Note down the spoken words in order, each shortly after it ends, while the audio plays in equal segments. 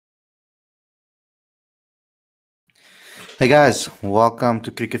Hey guys, welcome to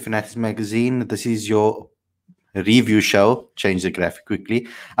Cricket Fanatics Magazine. This is your review show. Change the graphic quickly.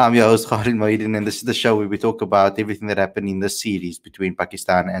 I'm your host Khalid Mohidin, and this is the show where we talk about everything that happened in the series between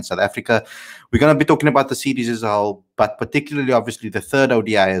Pakistan and South Africa. We're going to be talking about the series as a whole, but particularly, obviously, the third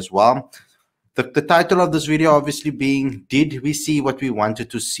ODI as well. The title of this video obviously being, did we see what we wanted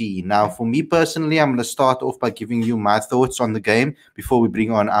to see? Now, for me personally, I'm going to start off by giving you my thoughts on the game before we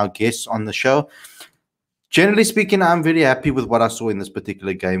bring on our guests on the show. Generally speaking, I'm very happy with what I saw in this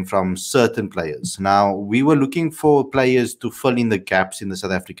particular game from certain players. Now, we were looking for players to fill in the gaps in the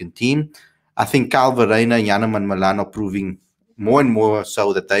South African team. I think Kyle Verreynne, Janneman and Malan are proving more and more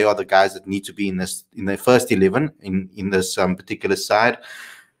so that they are the guys that need to be in the first 11 in this particular side.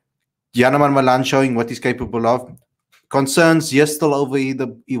 Janneman Malan showing what he's capable of. Concerns, yes, still over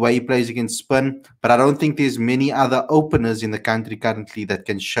the way he plays against spin, but I don't think there's many other openers in the country currently that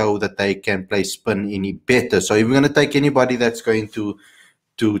can show that they can play spin any better. So if we're going to take anybody that's going to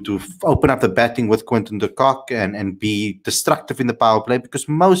open up the batting with Quinton de Kock and be destructive in the power play, because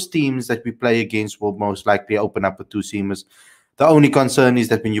most teams that we play against will most likely open up with two seamers. The only concern is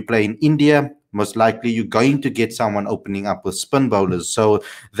that when you play in India, most likely you're going to get someone opening up with spin bowlers. So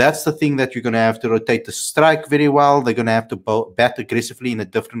that's the thing that you're going to have to rotate the strike very well. They're going to have to bat aggressively in a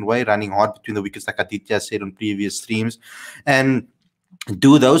different way, running hard between the wickets, like Aditya said on previous streams, and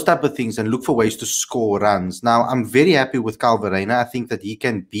do those type of things and look for ways to score runs. Now, I'm very happy with Kyle Verreynne. I think that he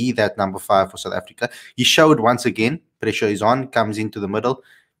can be that number 5 for South Africa. He showed once again, pressure is on, comes into the middle,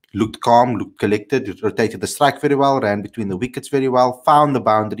 looked calm, looked collected, rotated the strike very well, ran between the wickets very well, found the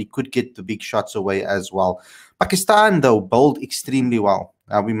boundary, could get the big shots away as well. Pakistan, though, bowled extremely well.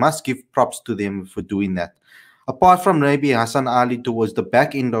 We must give props to them for doing that. Apart from maybe Hassan Ali towards the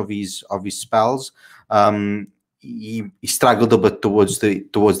back end of his spells, he struggled a bit towards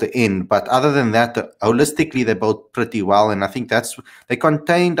the end. But other than that, holistically, they bowled pretty well, and I think they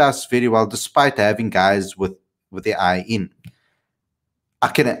contained us very well, despite having guys with their eye in.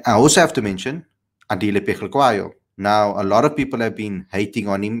 I also have to mention Andile Pechelkwayo. Now, a lot of people have been hating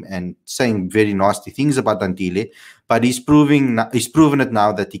on him and saying very nasty things about Andile, but he's proven it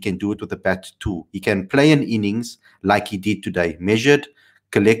now that he can do it with the bat too. He can play an innings like he did today, measured,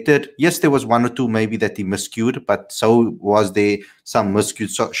 collected. Yes, there was one or two maybe that he miscued, but so was there some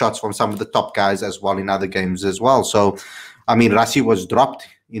miscued shots from some of the top guys as well in other games as well. So, I mean, Rassie was dropped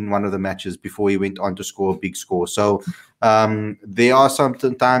in one of the matches before he went on to score a big score. So there are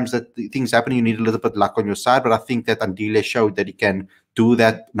sometimes that things happen. You need a little bit of luck on your side, but I think that Andile showed that he can do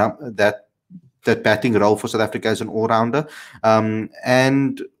that batting role for South Africa as an all-rounder.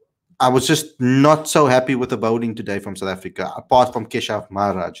 And I was just not so happy with the bowling today from South Africa, apart from Keshav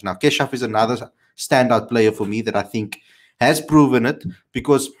Maharaj. Now, Keshav is another standout player for me that I think has proven it,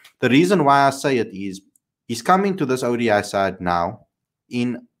 because the reason why I say it is he's coming to this ODI side now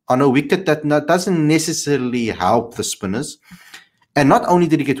on a wicket that doesn't necessarily help the spinners. And not only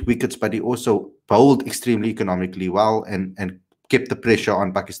did he get wickets, but he also bowled extremely economically well and kept the pressure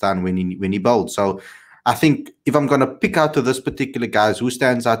on Pakistan when he bowled. So I think if I'm going to pick out to this particular guys who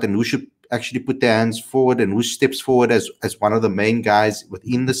stands out and who should actually put their hands forward and who steps forward as one of the main guys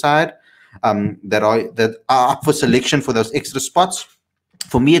within the side that are up for selection for those extra spots,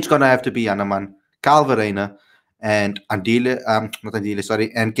 for me it's going to have to be Janneman, Kyle Verreynne, and and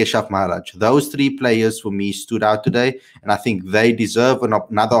Keshav Maharaj. Those three players for me stood out today, and I think they deserve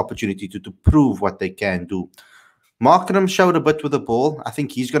another opportunity to prove what they can do. Markram showed a bit with the ball. I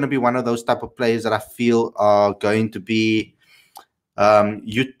think he's going to be one of those type of players that I feel are going to be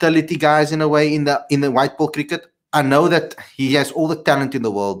utility guys in a way in the white ball cricket. I know that he has all the talent in the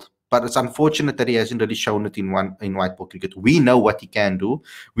world, but it's unfortunate that he hasn't really shown it in white ball cricket. We know what he can do.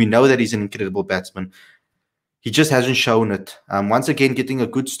 We know that he's an incredible batsman. He just hasn't shown it. Once again, getting a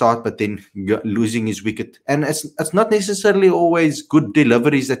good start, but then losing his wicket. And it's not necessarily always good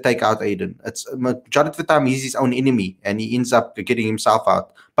deliveries that take out Aiden. It's majority of the time he's his own enemy, and he ends up getting himself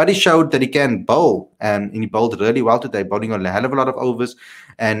out. But he showed that he can bowl, and he bowled really well today, bowling a hell of a lot of overs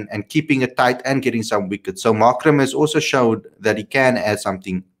and keeping it tight and getting some wickets. So Markram has also showed that he can add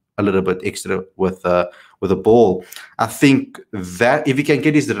something a little bit extra with a ball. I think that if he can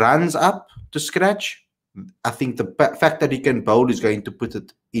get his runs up to scratch, I think the fact that he can bowl is going to put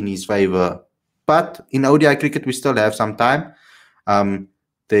it in his favor. But in ODI cricket, we still have some time.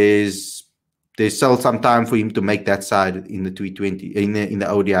 There's still some time for him to make that side in the T20, in the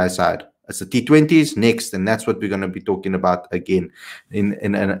ODI side. It's the T20s next, and that's what we're going to be talking about again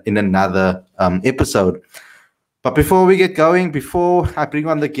in another episode. But before we get going, before I bring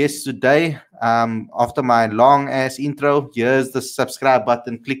on the guests today, after my long ass intro, here's the subscribe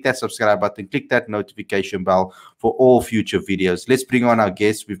button. Click that subscribe button. Click that notification bell for all future videos. Let's bring on our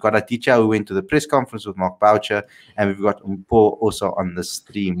guests. We've got Aditya, who went to the press conference with Mark Boucher, and we've got Umpo also on the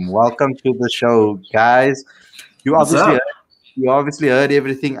stream. Welcome to the show, guys. You obviously heard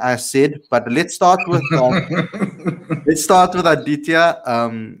everything I said, but let's start with Aditya.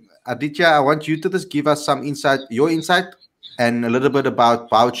 Aditya, I want you to just give us some insight, your insight, and a little bit about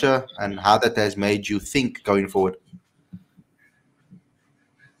Boucher and how that has made you think going forward.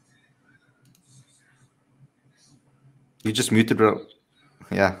 You just muted, bro.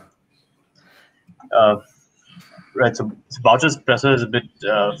 Yeah. Right. So Boucher's presser is a bit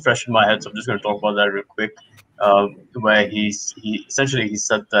fresh in my head, so I'm just going to talk about that real quick. Where he essentially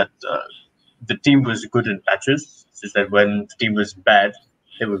said that the team was good in patches. It's just that when the team was bad,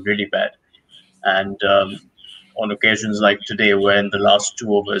 they were really bad. And on occasions like today, when the last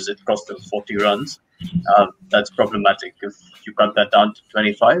 2 overs it cost them 40 runs, that's problematic. If you cut that down to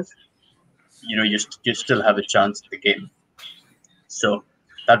 25, you still have a chance at the game. So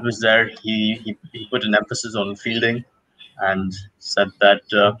that was there. He put an emphasis on fielding and said that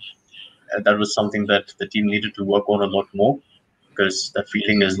that was something that the team needed to work on a lot more, because the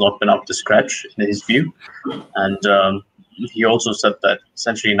fielding has not been up to scratch in his view. And he also said that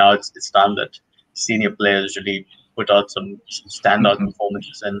essentially now it's time that senior players really put out some standout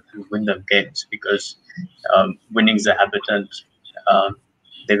performances and win them games, because winning is a habit, and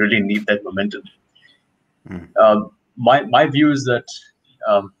they really need that momentum. My view is that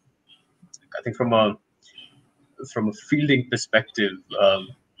I think from a fielding perspective,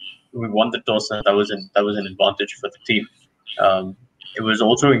 we won the toss, and that was an advantage for the team. It was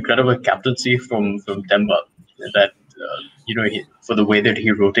also incredible captaincy from Temba, that for the way that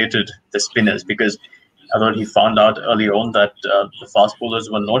he rotated the spinners, because I thought he found out early on that the fast bowlers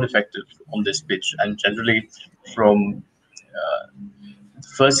were not effective on this pitch, and generally from the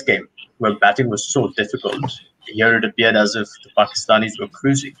first game where batting was so difficult, here it appeared as if the Pakistanis were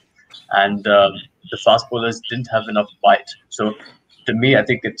cruising, and the fast bowlers didn't have enough bite. So to me, I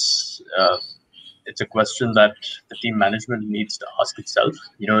think it's a question that the team management needs to ask itself.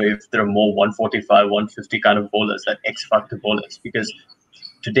 If there are more 145, 150 kind of bowlers, that X-factor bowlers, because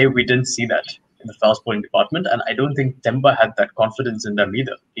today we didn't see that in the fast bowling department, and I don't think Temba had that confidence in them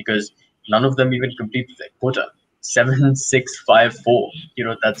either, because none of them even completed their quota. 7, 6, 5, 4.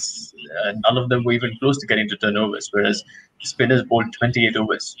 That's none of them were even close to getting to turnovers, whereas spinners bowled 28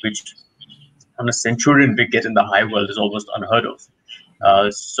 overs, which on a Centurion wicket in the high world is almost unheard of.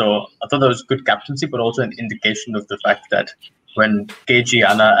 So I thought that was good captaincy, but also an indication of the fact that when KG,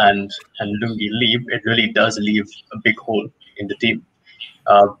 Anna, and Lungi leave, it really does leave a big hole in the team.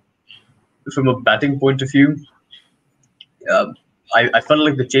 From a batting point of view, I felt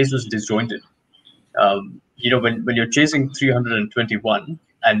like the chase was disjointed. When you're chasing 321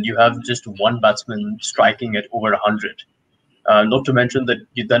 and you have just one batsman striking at over 100, not to mention that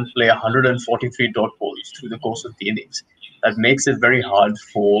you then play 143 dot balls through the course of the innings, that makes it very hard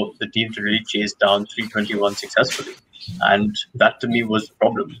for the team to really chase down 321 successfully. And that to me was the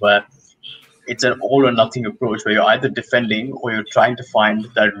problem, where it's an all or nothing approach, where you're either defending or you're trying to find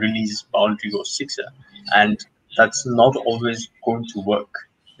that release boundary or sixer. And that's not always going to work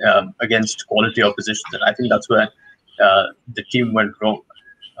against quality opposition. And I think that's where the team went wrong.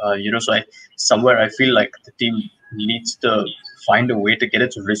 So I feel like the team needs to find a way to get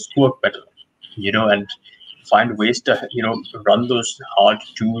its wrist work better, and find ways to, run those hard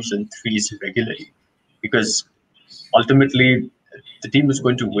 2s and 3s regularly, because ultimately the team is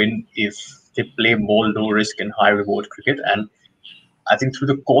going to win if they play more low risk and high reward cricket. And I think through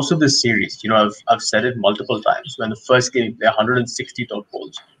the course of this series, I've said it multiple times, when the first game they 160 dot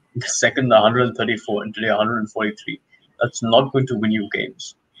balls, the second 134, and today 143. That's not going to win you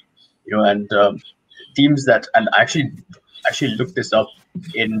games. And teams that, and I actually looked this up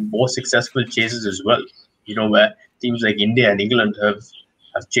in more successful chases as well, where teams like India and England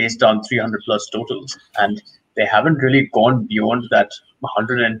have chased down 300 plus totals, and they haven't really gone beyond that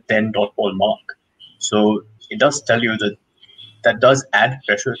 110 dot ball mark. So it does tell you that does add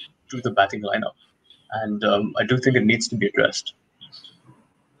pressure to the batting lineup, and I do think it needs to be addressed.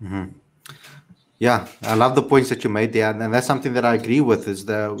 Mm-hmm. Yeah, I love the points that you made there, and that's something that I agree with. Is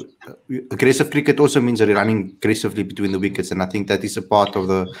the aggressive cricket also means that you're running aggressively between the wickets, and I think that is a part of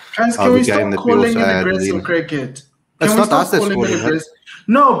the game that we also had. Aggressive cricket? It's not us that's calling it.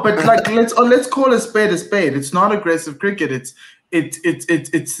 No, but like let's call a spade a spade. It's not aggressive cricket. It's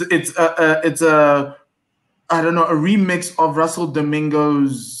a I don't know, a remix of Russell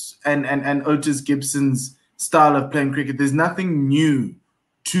Domingo's and Otis Gibson's style of playing cricket. There's nothing new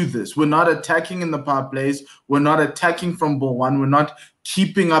to this. We're not attacking in the power plays. We're not attacking from ball one. We're not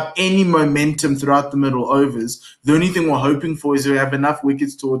keeping up any momentum throughout the middle overs. The only thing we're hoping for is we have enough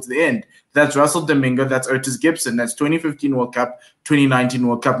wickets towards the end. That's Russell Domingo. That's Otis Gibson. That's 2015 World Cup, 2019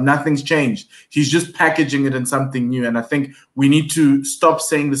 World Cup. Nothing's changed. He's just packaging it in something new. And I think we need to stop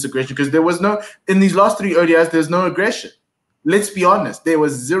saying this aggression, because there was no, in these last 3 ODIs, there's no aggression. Let's be honest. There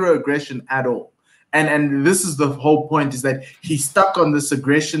was zero aggression at all. And this is the whole point, is that he's stuck on this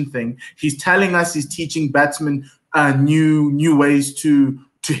aggression thing. He's telling us he's teaching batsmen new ways to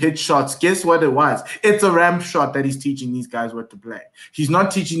hit shots. Guess what it was? It's a ramp shot that he's teaching these guys what to play. He's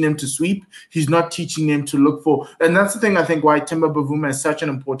not teaching them to sweep. He's not teaching them to look for. And that's the thing, I think, why Temba Bavuma is such an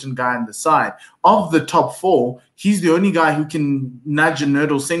important guy on the side. Of the top 4, he's the only guy who can nudge and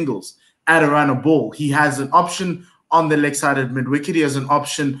nurdle singles at around a ball. He has an option on the leg side at mid-wicket. He has an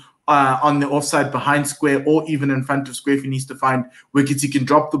option on the offside behind square, or even in front of square. If he needs to find wickets, he can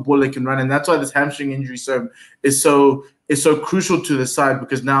drop the ball, he can run. And that's why this hamstring injury is so crucial to the side,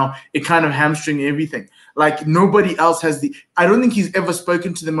 because now it kind of hamstring everything. Like, nobody else has I don't think he's ever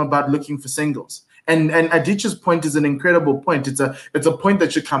spoken to them about looking for singles. And Aditya's point is an incredible point. It's a point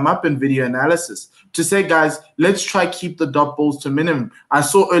that should come up in video analysis, to say, guys, let's try keep the dot balls to minimum. I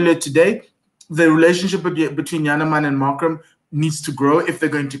saw earlier today the relationship between Janneman and Markram needs to grow if they're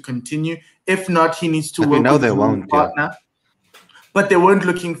going to continue. If not, he needs to work with his partner. Yeah. But they weren't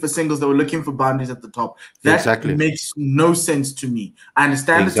looking for singles. They were looking for boundaries at the top. That makes no sense to me. I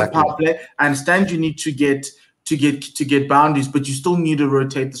understand it's a power play. I understand you need to get boundaries, but you still need to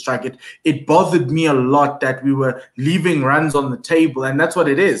rotate the strike. It bothered me a lot that we were leaving runs on the table, and that's what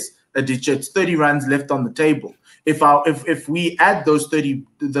it is, Aditya. It's 30 runs left on the table. If we add those 30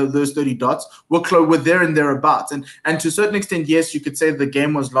 dots, we're there and thereabouts. And to a certain extent, yes, you could say the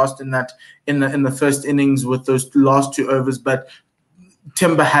game was lost in the first innings with those last 2 overs, but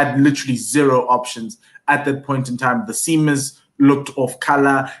Timber had literally zero options at that point in time. The seamers looked off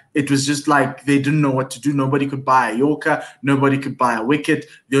color. It was just like they didn't know what to do. Nobody could buy a Yorker. Nobody could buy a wicket.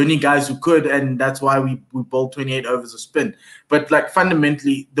 The only guys who could, and that's why we bowled 28 overs of spin. But like,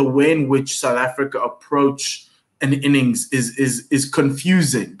 fundamentally, the way in which South Africa approach an innings is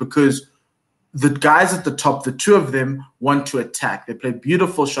confusing, because the guys at the top, the 2 of them, want to attack. They play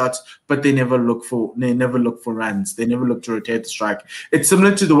beautiful shots, but they never look for runs. They never look to rotate the strike. It's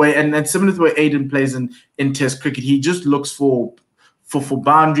similar to the way, and it's similar to the way Aiden plays in Test cricket. He just looks for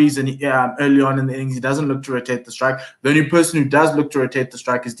boundaries, and early on in the innings, he doesn't look to rotate the strike. The only person who does look to rotate the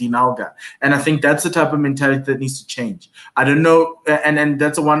strike is Dean Alga. And I think that's the type of mentality that needs to change. I don't know, and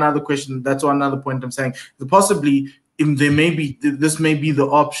that's one other question. That's one other point I'm saying. Possibly, this may be the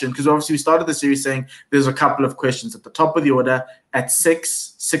option, because obviously we started the series saying there's a couple of questions at the top of the order, at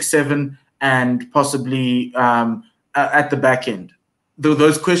 6, 7, and possibly at the back end.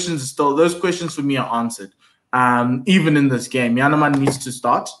 Those questions for me are answered. Even in this game, Janneman needs to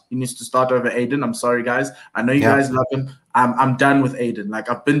start. He needs to start over Aiden. I'm sorry, guys. I know you guys love him. I'm done with Aiden. Like,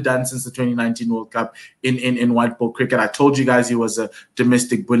 I've been done since the 2019 World Cup in white ball cricket. I told you guys he was a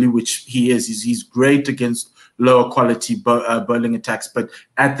domestic bully, which he is. He's great against lower quality bowling attacks. But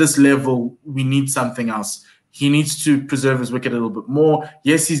at this level, we need something else. He needs to preserve his wicket a little bit more.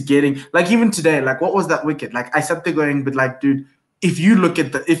 Yes, he's getting, like, even today, like, what was that wicket? Like, I sat there going, but like, dude, if you look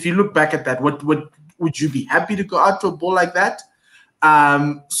back at that, what would you be happy to go out to a ball like that?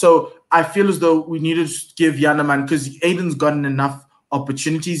 So I feel as though we need to give Janneman, because Aiden's gotten enough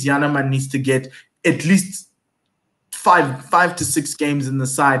opportunities. Janneman needs to get at least five to 6 games in the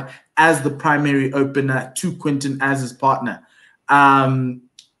side as the primary opener, to Quinton as his partner. And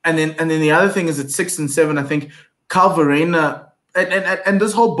then the other thing is, at 6 and 7, I think Carl Verena, and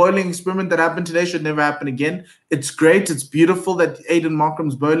this whole bowling experiment that happened today should never happen again. It's great. It's beautiful that Aiden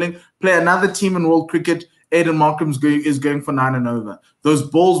Markram's bowling. Play another team in world cricket, Aiden Markram is going for 9 and over. Those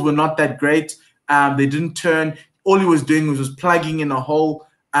balls were not that great. They didn't turn. All he was doing was plugging in a hole.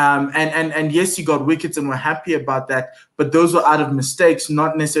 And yes, he got wickets, and we're happy about that. But those were out of mistakes,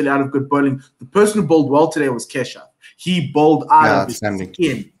 not necessarily out of good bowling. The person who bowled well today was Keshav. He bowled out of his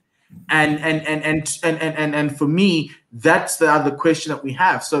skin. And for me, that's the other question that we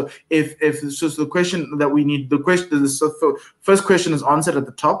have. So the question that we need, the first question is answered at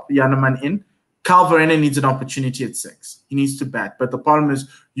the top, Janneman in. Carl Verena needs an opportunity at 6. He needs to bat. But the problem is,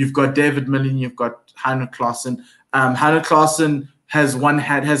 you've got David Millen, you've got Heiner Klaassen. Heiner Klaassen has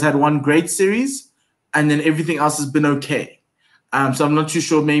had one great series, and then everything else has been okay. So I'm not too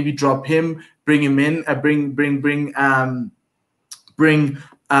sure. Maybe drop him, bring him in, bring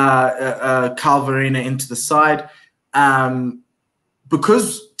Carl Verena into the side,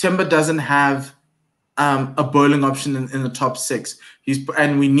 because Timber doesn't have a bowling option in the top 6.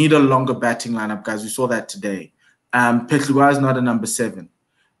 And we need a longer batting lineup, guys. We saw that today. Petluwa is not a number 7.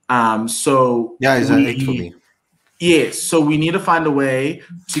 So yeah, he's an 8 for me. Yes, so we need to find a way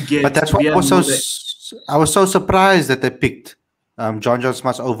to get. But that's why I was so surprised that they picked John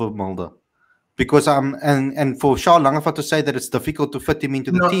Smart over Mulder, because and for Charles Langevat to say that it's difficult to fit him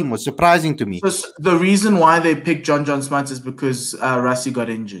into the team was surprising to me. So the reason why they picked John Smart is because Rassie got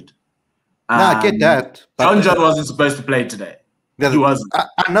injured. No, I get that. But John wasn't supposed to play today. He wasn't.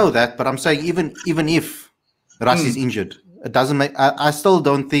 I know that, but I'm saying even if Rassie's injured, it doesn't make. I still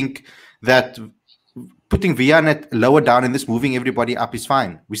don't think that putting Vian lower down and this moving everybody up is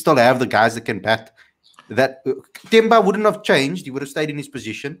fine. We still have the guys that can bat. That Temba wouldn't have changed. He would have stayed in his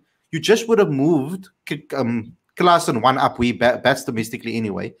position. You just would have moved Klaasen one up. We bats domestically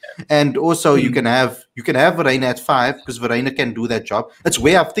anyway, and also you can have Verreynne at 5 because Verreynne can do that job. That's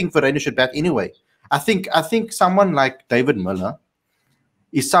where I think Verreynne should bat anyway. I think someone like David Miller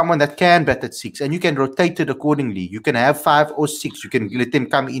is someone that can bat at 6, and you can rotate it accordingly. You can have 5 or 6. You can let them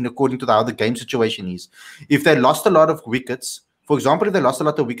come in according to how the game situation is. If they lost a lot of wickets, for example, if they lost a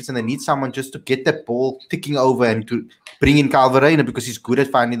lot of wickets and they need someone just to get that ball ticking over and to bring in Verreynne because he's good at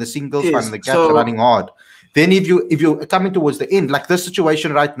finding the singles, finding the gaps, running hard. Then if you're coming towards the end, like this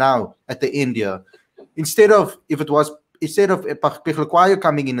situation right now at the end here, instead of Pechelquayo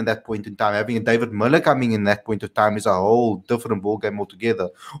coming in at that point in time, having a David Miller coming in that point of time is a whole different ball game altogether.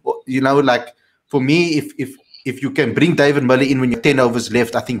 You know, like for me, if you can bring David Miller in when you're 10 overs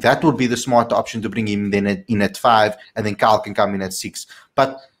left, I think that would be the smart option to bring him then in at 5, and then Carl can come in at 6.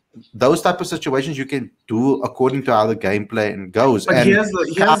 But those type of situations you can do according to how the gameplay goes. But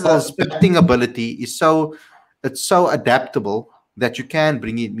and Carl's batting ability is so adaptable that you can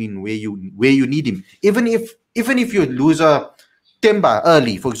bring him in where you need him. Even if you lose a Temba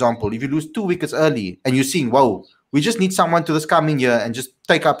early, for example, if you lose 2 wickets early and you're seeing, whoa, we just need someone to this coming year and just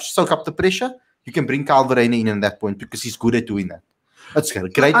soak up the pressure, you can bring Verreynne in at that point because he's good at doing that. It's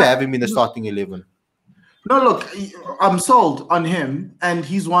great to have him in the starting 11. No, look, I'm sold on him, and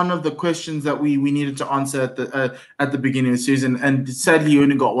he's one of the questions that we needed to answer at the beginning of the season, and sadly, he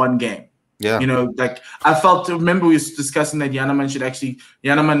only got 1 game. Yeah, you know, like remember we were discussing that Janneman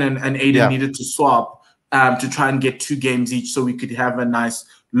and Aiden needed to swap to try and get 2 games each so we could have a nice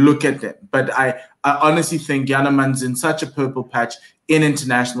look at them. But I honestly think Janneman's in such a purple patch in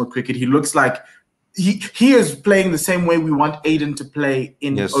international cricket. He looks like he is playing the same way we want Aiden to play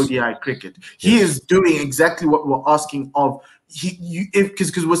in ODI cricket. He is doing exactly what we're asking of.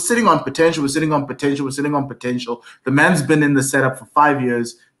 Because we're sitting on potential, The man's been in the setup for 5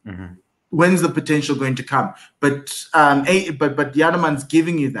 years. Mm-hmm. When's the potential going to come? But Janneman's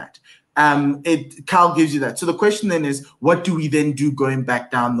giving you that. Carl gives you that. So the question then is, what do we then do going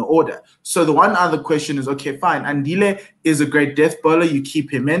back down the order? So the one other question is, okay, fine. Andile is a great death bowler. You keep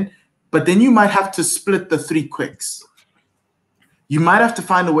him in. But then you might have to split the 3 quicks. You might have to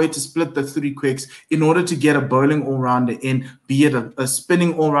find a way to split the 3 quicks in order to get a bowling all-rounder in, be it a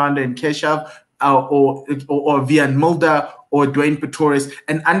spinning all-rounder in Keshav or Vian Mulder or Dwayne Pretorius,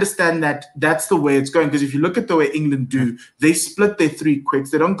 and understand that that's the way it's going. Because if you look at the way England do, they split their 3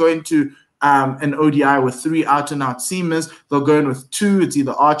 quicks. They don't go into an ODI with 3 out-and-out seamers. They'll go in with 2. It's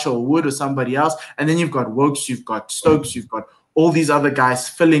either Archer or Wood or somebody else. And then you've got Wokes, you've got Stokes, you've got all these other guys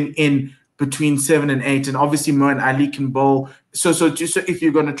filling in between 7 and 8. And obviously Mo and Ali can bowl. So if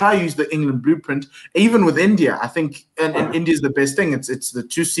you're going to try use the England blueprint, even with India, I think, and India's the best thing. It's the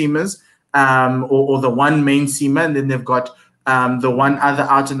 2 seamers or the 1 main seamer, and then they've got the 1 other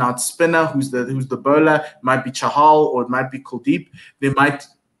out-and-out spinner who's the bowler. It might be Chahal or it might be Kuldeep.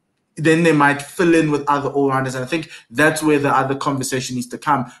 They might fill in with other all-rounders. And I think that's where the other conversation needs to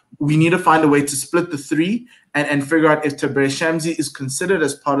come. We need to find a way to split the 3 and figure out if Tabraiz Shamsi is considered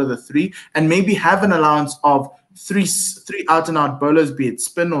as part of the 3, and maybe have an allowance of 3 out-and-out bowlers, be it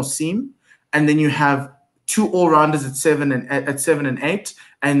spin or seam, and then you have 2 all-rounders at 7 and 8,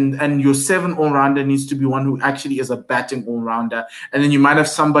 and your 7 all-rounder needs to be one who actually is a batting all-rounder, and then you might have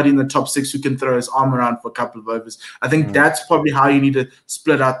somebody in the top 6 who can throw his arm around for a couple of overs. I think that's probably how you need to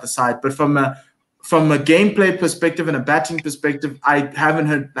split out the side. But from a gameplay perspective and a batting perspective, I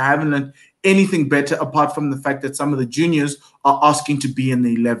haven't learned anything better apart from the fact that some of the juniors are asking to be in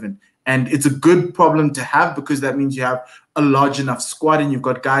the 11. And it's a good problem to have, because that means you have a large enough squad and you've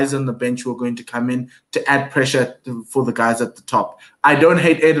got guys on the bench who are going to come in to add pressure for the guys at the top. I don't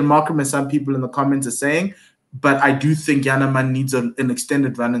hate Aiden Markham, as some people in the comments are saying, but I do think Janneman needs an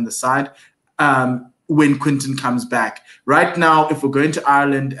extended run in the side when Quinton comes back. Right now, if we're going to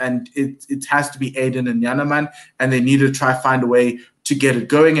Ireland, and it has to be Aiden and Janneman, and they need to try find a way to get it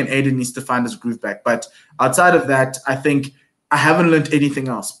going, and Aiden needs to find his groove back. But outside of that, I think I haven't learned anything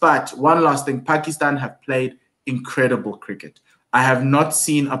else. But one last thing, Pakistan have played incredible cricket. I have not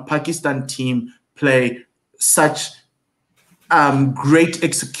seen a Pakistan team play such great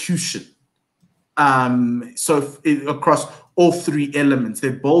execution. Across all three elements, they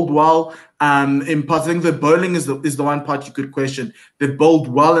bowled well. In parts, I think the bowling is the one part you could question. They bowled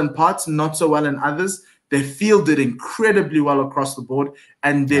well in parts, not so well in others. They fielded incredibly well across the board,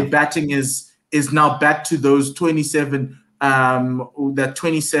 and their batting is now back to those 27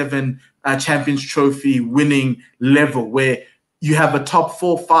 Champions Trophy winning level, where you have a top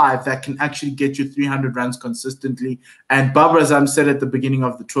 4-5 that can actually get you 300 runs consistently. And Babar Azam said at the beginning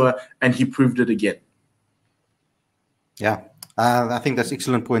of the tour, and he proved it again. Yeah, I think that's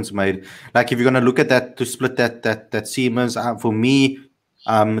excellent points made. Like, if you're going to look at that, to split that seamers, for me,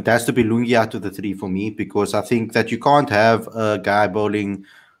 it has to be Lungi out of the three for me, because I think that you can't have a guy bowling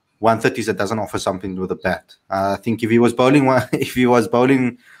 130s that doesn't offer something with a bat. I think if he was bowling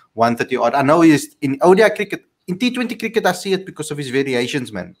 130 odd, I know he's in ODI cricket. In T20 cricket, I see it because of his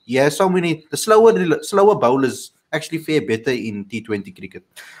variations, man. He has so many. The slower bowlers actually fare better in T20 cricket,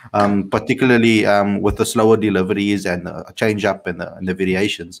 particularly with the slower deliveries and a change up and the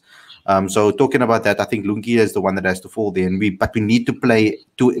variations. So talking about that, I think Lungi is the one that has to fall there. But we need to play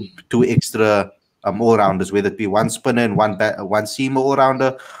two extra all-rounders, whether it be one spinner and one seamer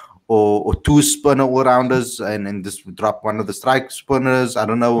all-rounder, or two spinner all-rounders, and just drop one of the strike spinners. I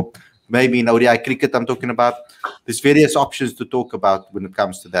don't know. Maybe in ODI cricket, I'm talking about. There's various options to talk about when it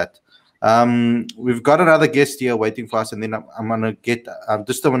comes to that. We've got another guest here waiting for us, and then I'm going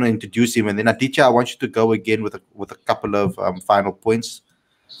to introduce him, and then Aditya, I want you to go again with a couple of final points.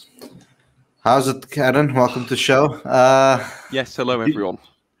 How's it, Karen? Welcome to the show. Yes, hello everyone.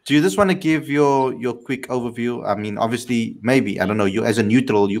 Do you just want to give your quick overview? I mean, obviously, maybe, I don't know, you as a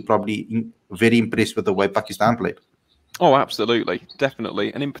neutral, you're probably very impressed with the way Pakistan played. Oh, absolutely,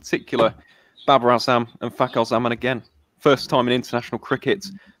 definitely. And in particular, Babar Azam and Fakhar Zaman again. First time in international cricket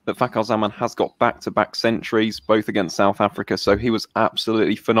that Fakhar Zaman has got back-to-back centuries, both against South Africa. So he was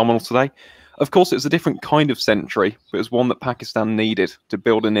absolutely phenomenal today. Of course, it was a different kind of century, but it was one that Pakistan needed to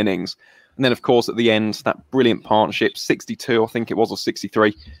build an innings. And then, of course, at the end, that brilliant partnership, 62, I think it was, or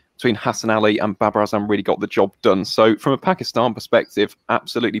 63, between Hassan Ali and Babar Azam really got the job done. So from a Pakistan perspective,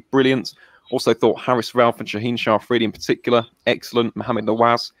 absolutely brilliant. Also thought Haris Rauf and Shaheen Shah Afridi in particular, excellent. Mohamed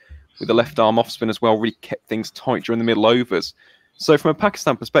Nawaz with the left arm off spin as well, really kept things tight during the middle overs. So from a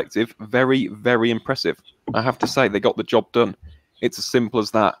Pakistan perspective, very, very impressive. I have to say, they got the job done. It's as simple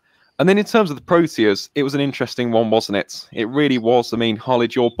as that. And then in terms of the Proteas, it was an interesting one, wasn't it? It really was. I mean,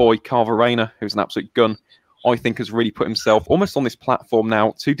 Khalid, your boy, Carver Rayner, who's an absolute gun, I think has really put himself almost on this platform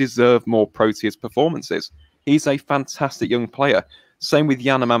now to deserve more Proteas performances. He's a fantastic young player. Same with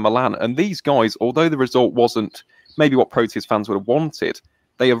Yanaman Malan. And these guys, although the result wasn't maybe what Proteas fans would have wanted,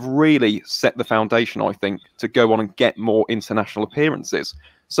 they have really set the foundation, I think, to go on and get more international appearances.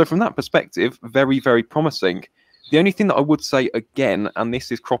 So from that perspective, very, very promising. The only thing that I would say again, and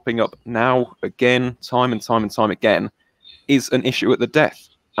this is cropping up now again, time and time and time again, is an issue at the death.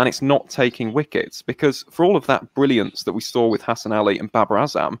 And it's not taking wickets. Because for all of that brilliance that we saw with Hassan Ali and Babar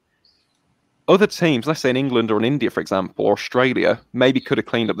Azam, other teams, let's say in England or in India, for example, or Australia, maybe could have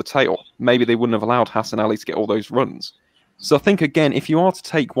cleaned up the tail. Maybe they wouldn't have allowed Hassan Ali to get all those runs. So I think, again, if you are to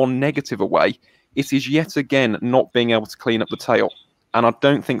take one negative away, it is yet again not being able to clean up the tail. And I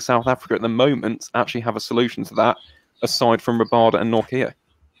don't think South Africa at the moment actually have a solution to that, aside from Rabada and Nortje.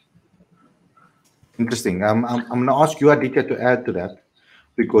 Interesting. I'm going to ask you, Aditya, to add to that,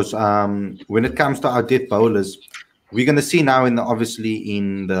 because when it comes to our death bowlers, we're going to see now, obviously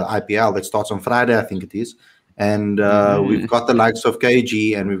in the IPL that starts on Friday, I think it is, and we've got the likes of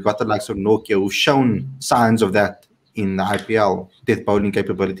KG and we've got the likes of Nokia who've shown signs of that in the IPL, death bowling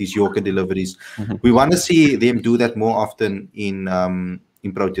capabilities, Yorker deliveries. We want to see them do that more often in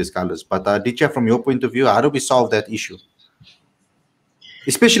Proteas colours. But Aditya, from your point of view, how do we solve that issue?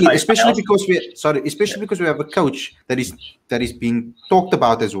 Especially because we have a coach that is being talked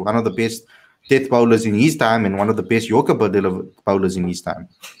about as one of the best death bowlers in his time and one of the best Yorker bowlers in his time.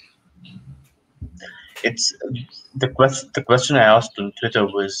 It's the question I asked on Twitter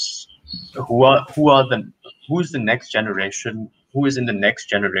was, who's the next generation? Who is in the next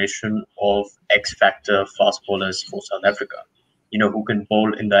generation of X factor fast bowlers for South Africa? You know, who can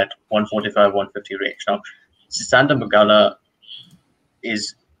bowl in that 145, 150 range. Now, Sisanda Magala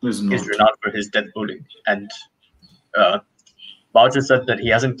is renowned for his death bowling, and Boucher said that he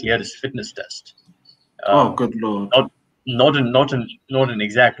hasn't cleared his fitness test. Oh, good lord! not in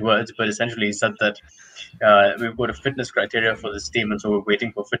exact words, but essentially he said that we've got a fitness criteria for this team, and so we're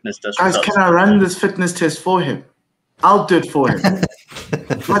waiting for fitness test Guys, results. can I run this fitness test for him? I'll do it for him.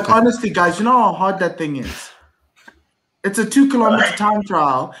 Like, honestly, guys, you know how hard that thing is? It's a 2-kilometer time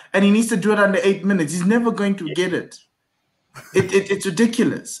trial, and he needs to do it under 8 minutes. He's never going to get it. It's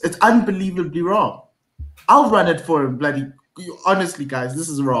ridiculous. It's unbelievably wrong. I'll run it for him, bloody. Honestly, guys, this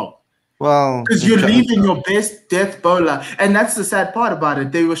is wrong. Well, Because you're leaving your best death bowler. And that's the sad part about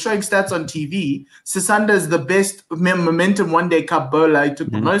it. They were showing stats on TV. Sisanda is the best momentum one-day cup bowler. He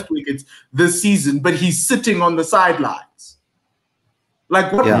took the most wickets this season, but he's sitting on the sidelines.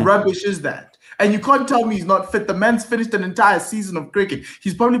 Like, what rubbish is that? And you can't tell me he's not fit. The man's finished an entire season of cricket.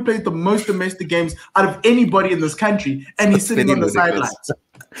 He's probably played the most domestic games out of anybody in this country, and he's sitting on the sidelines.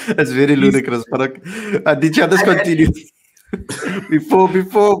 That's very ludicrous. Did you just continue? before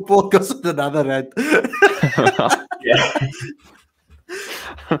Paul goes on another rant. Yeah.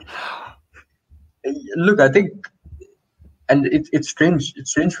 Look, I think, and it's strange.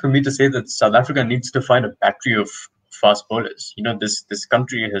 It's strange for me to say that South Africa needs to find a battery of fast bowlers. You know, this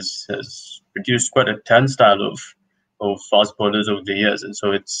country has produced quite a turnstile of fast bowlers over the years, and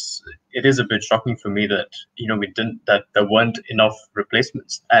so it is a bit shocking for me that that there weren't enough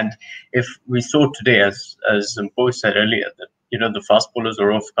replacements. And if we saw today, as Mpo said earlier, that the fast bowlers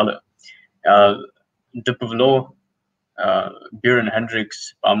are off color. De Pavlo, Buren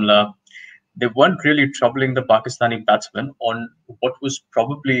Hendricks, Pamla, they weren't really troubling the Pakistani batsmen on what was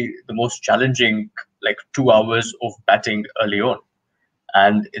probably the most challenging 2 hours of batting early on,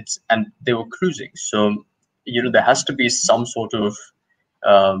 and they were cruising. So there has to be some sort of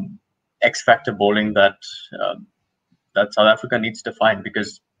X factor bowling that South Africa needs to find,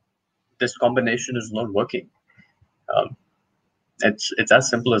 because this combination is not working. It's as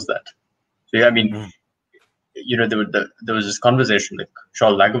simple as that. So yeah, I mean, there was this conversation, like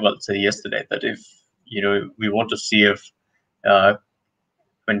Charles Lagerwald said yesterday, that if we want to see if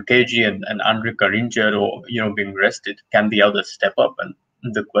when KG and Andrik are injured or being rested, can the others step up? And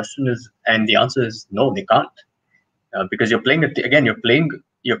the question is, and the answer is no, they can't, because you're playing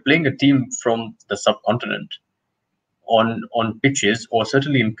you're playing a team from the subcontinent on pitches, or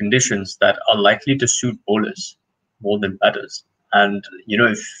certainly in conditions that are likely to suit bowlers more than batters. And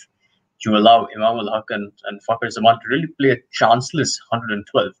if you allow Imam Ul Haq and Fakhar Zaman to really play a chanceless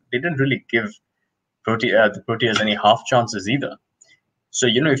 112, they didn't really give the Proteas any half chances either. So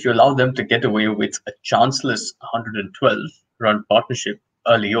if you allow them to get away with a chanceless 112 run partnership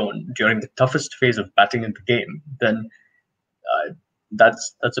early on during the toughest phase of batting in the game, then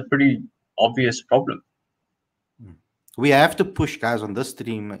that's a pretty obvious problem. We have to push, guys, on this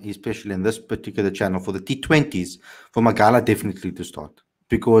stream, especially in this particular channel, for the T20s, for Magala definitely to start,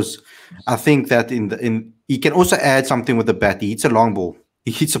 because I think that he can also add something with the bat. He hits a long ball.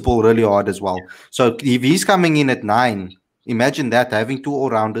 He hits a ball really hard as well. So if he's coming in at 9, imagine that, having 2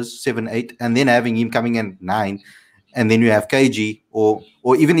 all-rounders, 7, 8, and then having him coming in at 9, and then you have KG, or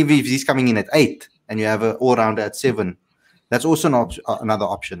even if he's coming in at 8 and you have an all-rounder at 7, that's also not another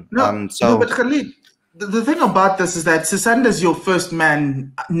option. No, but Khalid, the thing about this is that Sisanda is your first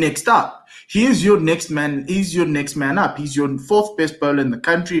man next up. He is your next man. He's your next man up. He's your 4th best bowler in the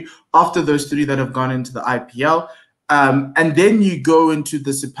country after those 3 that have gone into the IPL. And then you go into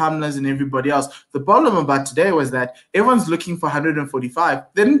the Sipamlas and everybody else. The problem about today was that everyone's looking for 145.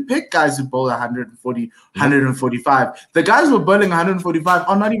 They didn't pick guys who bowl 140, 145. The guys who are bowling 145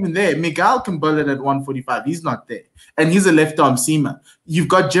 are not even there. Miguel can bowl it at 145. He's not there. And he's a left-arm seamer. You've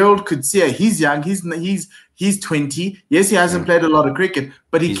got Gerald Coetzee. He's young. He's 20. Yes, he hasn't played a lot of cricket,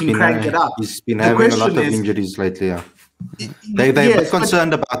 but he can crank it up. He's been having a lot of injuries lately, yeah. They're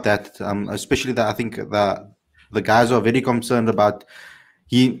concerned about that, especially I think the guys are very concerned about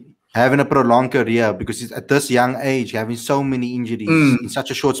he having a prolonged career, because he's at this young age, having so many injuries in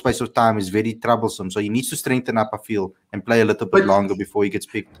such a short space of time is very troublesome. So he needs to strengthen up, I feel, and play a little bit longer before he gets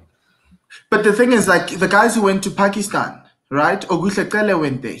picked. But the thing is, the guys who went to Pakistan, right? Oguhle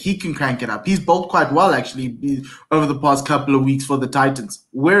went there. He can crank it up. He's bowled quite well, actually, over the past couple of weeks for the Titans.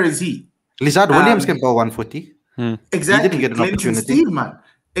 Where is he? Lizard Williams can bowl 140. Exactly. He didn't get an opportunity. Steve, man.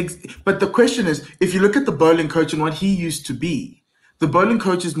 But the question is, if you look at the bowling coach and what he used to be, the bowling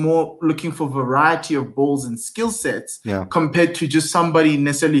coach is more looking for variety of balls and skill sets compared to just somebody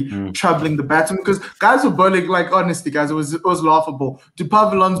necessarily troubling the batsman. Because guys were bowling, honestly, guys, it was laughable.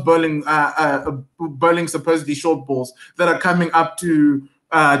 Dupavilon's bowling supposedly short balls that are coming up to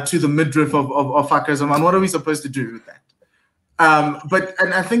the midriff of Fakhar Zaman. What are we supposed to do with that? But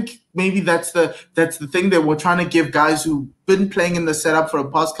I think maybe that's the thing that we're trying to give guys who've been playing in the setup for the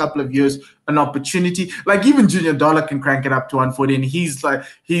past couple of years an opportunity. Like even Junior Dollar can crank it up to 140, and he's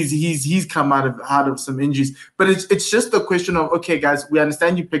come out of some injuries. But it's just a question of, okay, guys, we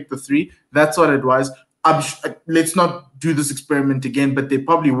understand you picked the 3. That's what it was. Let's not do this experiment again, but they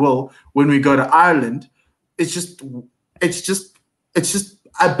probably will when we go to Ireland. It's just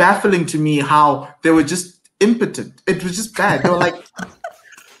baffling to me how they were just impotent. It was just bad. They were like,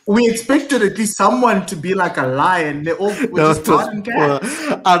 we expected at least someone to be like a lion. They all were just garden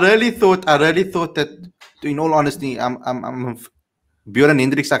cats. I really thought that, in all honesty, I'm Bjorn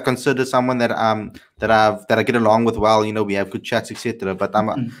Hendricks. I consider someone that I get along with well. You know, we have good chats, etc. But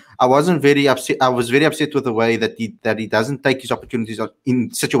I wasn't very upset. I was very upset with the way that he doesn't take his opportunities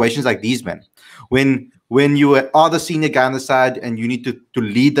in situations like these, man. When you are the senior guy on the side and you need to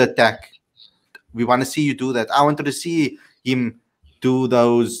lead the attack, we want to see you do that. I wanted to see him do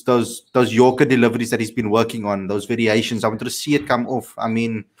those Yorker deliveries that he's been working on, those variations. I wanted to see it come off. I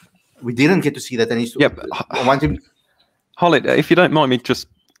mean, we didn't get to see that. And I want him. Holly, if you don't mind me just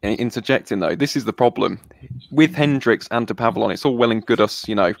interjecting though, this is the problem with Hendricks and De Pavlon. It's all well and good us,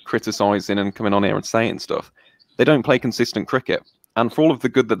 criticising and coming on here and saying stuff. They don't play consistent cricket. And for all of the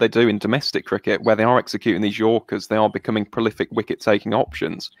good that they do in domestic cricket, where they are executing these Yorkers, they are becoming prolific wicket-taking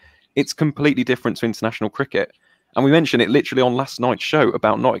options. It's completely different to international cricket. And we mentioned it literally on last night's show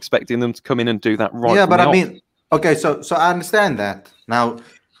about not expecting them to come in and do that right. Yeah, but I mean, okay, so I understand that. Now,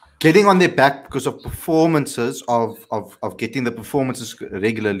 getting on their back because of performances, of getting the performances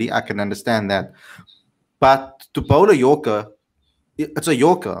regularly, I can understand that. But to bowl a Yorker, it's a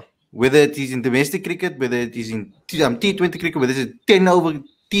Yorker. Whether it is in domestic cricket, whether it is in T20 cricket, whether it's 10 over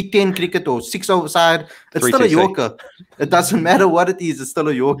T10 cricket or 6 over side, it's still a Yorker. It doesn't matter what it is, it's still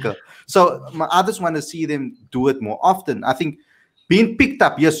a Yorker. So I just want to see them do it more often. I think being picked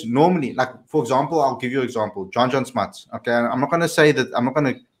up, yes, normally, like for example, I'll give you an example, John Smuts. Okay, I'm not going to say that I'm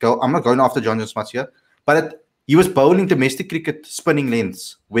not going after John Smuts here, but he was bowling domestic cricket spinning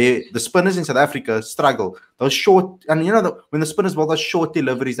lengths where the spinners in South Africa struggle. Those short, and when the spinners bowl those short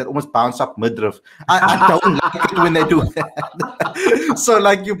deliveries that almost bounce up midriff. I don't like it when they do that. So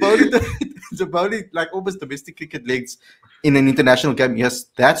like you're bowling like almost domestic cricket legs in an international game. Yes,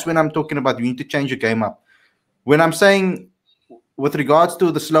 that's when I'm talking about you need to change your game up. When I'm saying with regards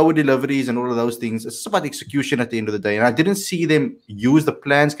to the slower deliveries and all of those things, it's about execution at the end of the day. And I didn't see them use the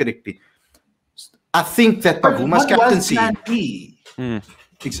plans correctly. I think that Pavuma's captaincy.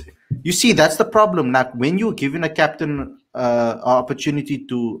 You see, that's the problem. Like when you're giving a captain an opportunity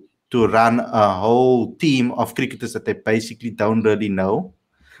to run a whole team of cricketers that they basically don't really know.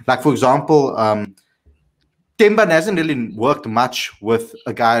 Like for example, Temba hasn't really worked much with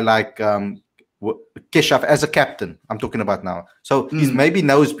a guy like Keshav as a captain. I'm talking about now. So he maybe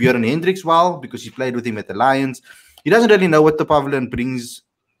knows Bjorn Hendricks well because he played with him at the Lions. He doesn't really know what the Pavilion brings,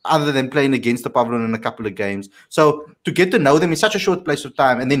 other than playing against the Pavilion in a couple of games. So to get to know them in such a short place of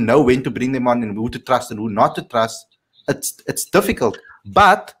time and then know when to bring them on and who to trust and who not to trust, it's difficult.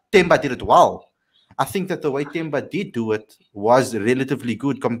 But Temba did it well. I think that the way Temba did do it was relatively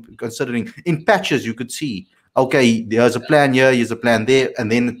good considering in patches you could see, okay, there's a plan here, here's a plan there,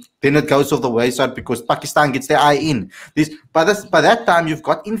 and then it goes off the wayside because Pakistan gets their eye in. By that time, you've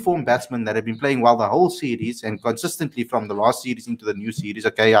got informed batsmen that have been playing well the whole series and consistently from the last series into the new series,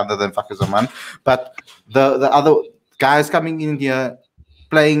 okay, other than Fakhar Zaman. But the other guys coming in here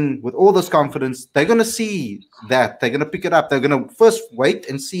playing with all this confidence, they're going to see that. They're going to pick it up. They're going to first wait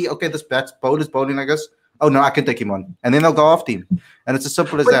and see, okay, this bowler's bowling like this. Oh, no, I can take him on. And then they'll go after him. And it's as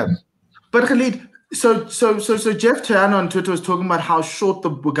simple as that. But Khalid, so Jeff Tiano on Twitter was talking about how short the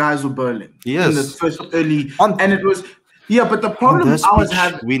guys were bowling. Yes. In the first early. And it was, yeah, but the problem I was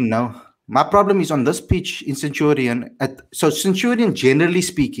having. We know. My problem is on this pitch in Centurion. So Centurion, generally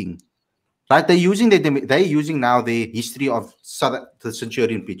speaking, right, they're using now the history of the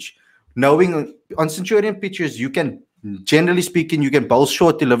Centurion pitch. Knowing on Centurion pitches, you can, generally speaking, you can bowl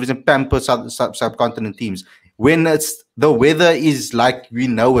short deliveries and pamper subcontinent teams. When the weather is like we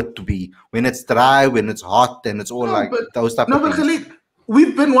know it to be, when it's dry, when it's hot, and it's all those type of things. No, but Khalid,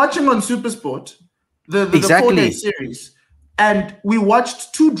 we've been watching on SuperSport the 4-day series, and we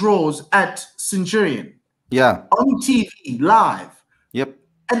watched 2 draws at Centurion. Yeah, on TV live. Yep.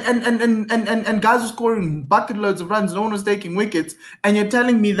 And guys were scoring bucket loads of runs. No one was taking wickets, and you're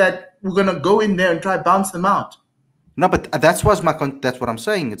telling me that we're gonna go in there and try to bounce them out. No, but that's what I'm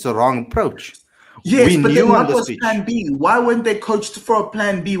saying. It's a wrong approach. Yes, but then what was plan B? Why weren't they coached for a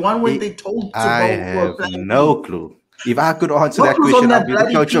plan B? Why weren't they told to go for a plan B? I have no clue. If I could answer What that was on question, that I'd be the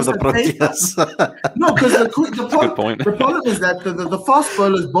bloody coach of the piece of paper? Proteas. No, because good point. the problem is that the fast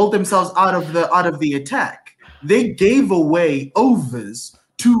bowlers bowled themselves out of the attack. They gave away overs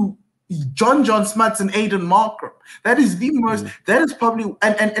to John Smuts and Aiden Markram. That is the most. That is probably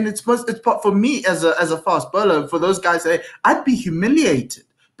and it's for me as a fast bowler. For those guys, I'd be humiliated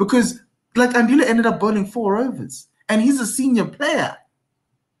because like Andile ended up bowling 4 overs, and he's a senior player.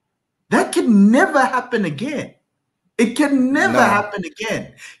 That can never happen again. It can never happen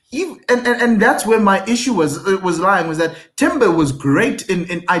again. And that's where my issue was lying, was that Timber was great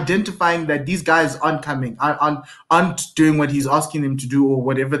in identifying that these guys aren't coming, aren't doing what he's asking them to do or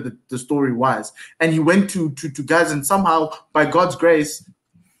whatever the story was. And he went to guys, and somehow, by God's grace,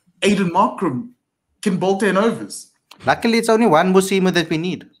 Aiden Markram can bowl 10 overs. Luckily, it's only one Musima that we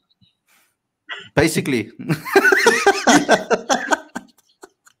need. Basically.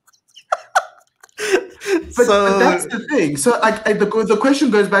 But that's the thing. So the question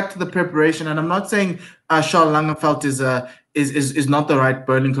goes back to the preparation, and I'm not saying Charles Langenfeld is not the right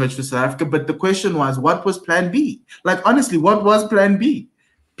bowling coach for South Africa, but the question was, what was Plan B? Like honestly, what was Plan B?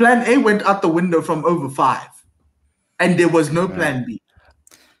 Plan A went out the window from over 5, and there was no Plan B.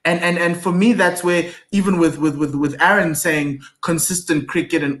 And for me, that's where even with Aaron saying consistent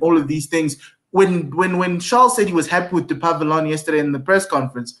cricket and all of these things, when Charles said he was happy with Pavilon yesterday in the press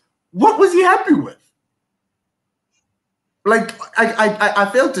conference, what was he happy with? Like, I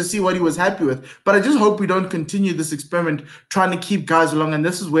failed to see what he was happy with, but I just hope we don't continue this experiment trying to keep guys along. And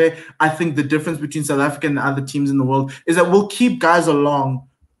this is where I think the difference between South Africa and the other teams in the world is that we'll keep guys along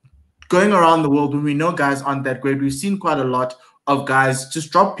going around the world when we know guys aren't that great. We've seen quite a lot of guys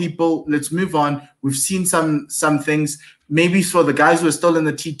just drop people. Let's move on. We've seen some things. Maybe for the guys who are still in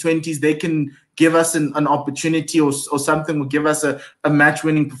the T20s, they can give us an opportunity or something will give us a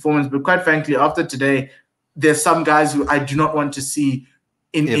match-winning performance. But quite frankly, after today, there's some guys who I do not want to see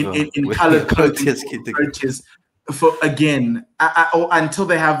in colored coaches for again or until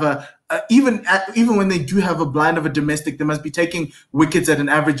they have even when they do have a blind of a domestic, they must be taking wickets at an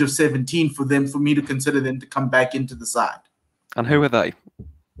average of 17 for me to consider them to come back into the side. And who are they?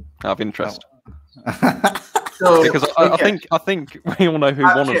 Out of interest. So, because I think we all know who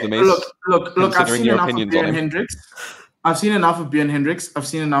one of them is. Look. I've seen enough of Bjorn Hendricks. I've seen enough of Bjorn Hendricks. I've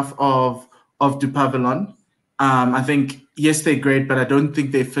seen enough of Pavilon. I think yes, they're great, but I don't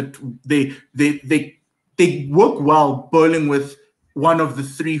think they fit. They work well bowling with one of the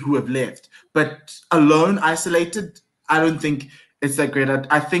 3 who have left, but alone, isolated, I don't think it's that great.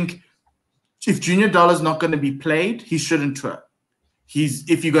 I think if Junior Dollar's not going to be played, he shouldn't tour.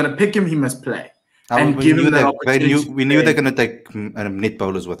 If you're going to pick him, he must play. And give him that opportunity. We knew they're going to take net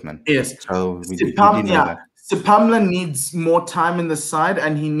bowlers with, man. Yes. So we didn't know that. Sipamla needs more time in the side,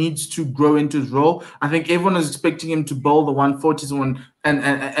 and he needs to grow into his role. I think everyone is expecting him to bowl the 140s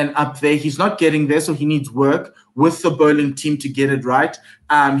and up there. He's not getting there, so he needs work with the bowling team to get it right.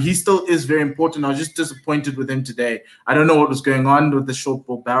 He still is very important. I was just disappointed with him today. I don't know what was going on with the short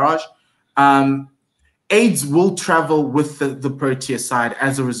ball barrage. Aids will travel with the Protea side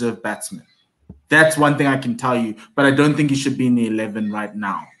as a reserve batsman. That's one thing I can tell you, but I don't think he should be in the 11 right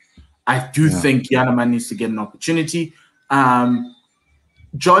now. I do think Yanaman needs to get an opportunity. John,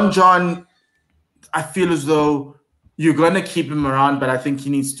 I feel as though you're going to keep him around, but I think we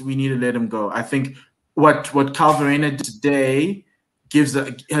need to let him go. I think what Calvarena did today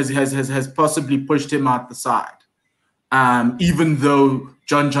has possibly pushed him out the side. Even though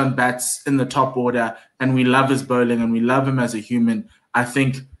John bats in the top order and we love his bowling and we love him as a human, I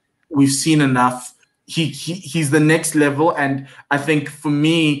think we've seen enough. He's the next level, and I think for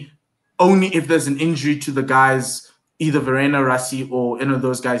me, only if there's an injury to the guys, either Verena, Rassi, or any of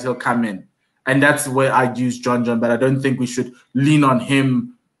those guys, he'll come in. And that's where I'd use John, but I don't think we should lean on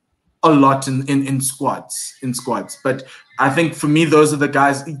him a lot in squads. But I think for me, those are the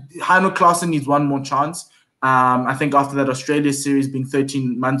guys. Heino Klaasen needs one more chance. I think after that Australia series being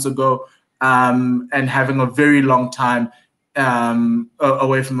 13 months ago and having a very long time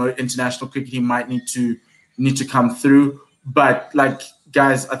away from international cricket, he might need to come through. But like,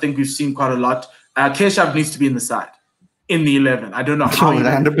 guys, I think we've seen quite a lot. Keshav needs to be in the side, in the 11. I don't know how.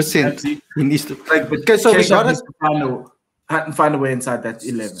 100%. He needs to. Okay, so Keshav needs to find a way inside that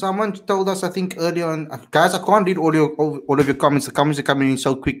 11. Someone told us, I think earlier on, guys, I can't read all of your comments. The comments are coming in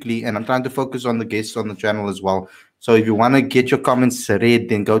so quickly, and I'm trying to focus on the guests on the channel as well. So if you want to get your comments read,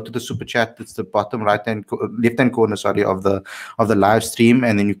 then go to the super chat. It's the bottom left hand corner, sorry, of the live stream,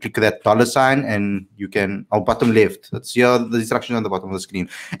 and then you click that $sign, and you can bottom left. That's the instructions on the bottom of the screen.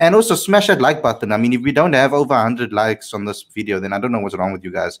 And also smash that like button. I mean, if we don't have over 100 likes on this video, then I don't know what's wrong with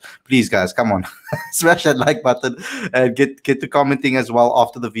you guys. Please, guys, come on, smash that like button and get to commenting as well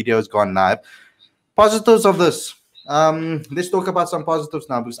after the video has gone live. Positives of this. Let's talk about some positives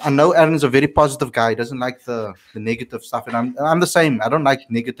now, because I know Aaron's a very positive guy. He doesn't like the negative stuff, and I'm the same. I don't like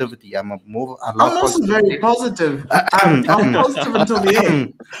negativity. I love I'm also very positive. I'm positive until the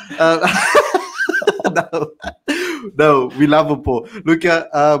end. No, we love Paul. Look,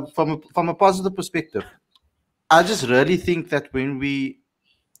 from a positive perspective, I just really think that when we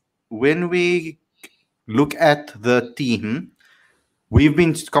look at the team, we've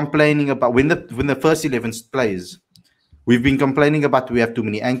been complaining about when the first 11 plays. We've been complaining about we have too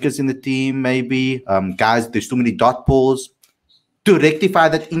many anchors in the team, maybe. Guys, there's too many dot balls. To rectify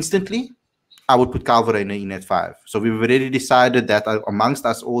that instantly, I would put Calvarena in at 5. So we've already decided that amongst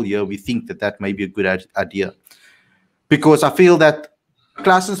us all here, we think that may be a good idea. Because I feel that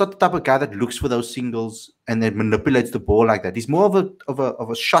Klaassen's not the type of guy that looks for those singles and then manipulates the ball like that. He's more of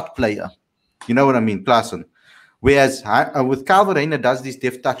a shot player. You know what I mean, Klaassen. Whereas with Calvarena does these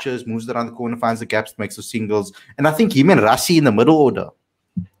deft touches, moves around the corner, finds the gaps, makes the singles. And I think him and Rassie in the middle order,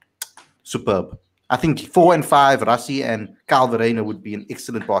 superb. I think 4 and 5, Rassie and Calvarena would be an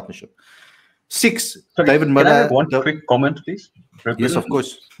excellent partnership. 6, Sorry, David Miller. Can I have one quick comment, please? Yes, of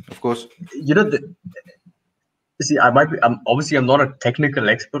course. You know, see, I'm not a technical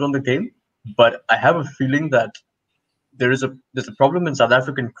expert on the game, but I have a feeling that there's a problem in South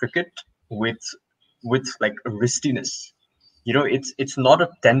African cricket with like a wristiness. You know, it's not a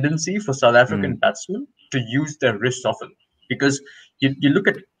tendency for South African batsmen to use their wrists often, because you look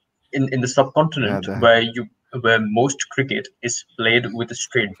at in the subcontinent where most cricket is played with a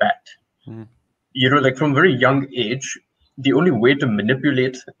straight bat. You know, like from a very young age, the only way to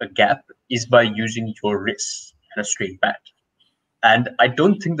manipulate a gap is by using your wrists and a straight bat. And I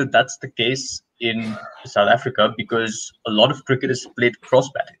don't think that that's the case in South Africa, because a lot of cricket is played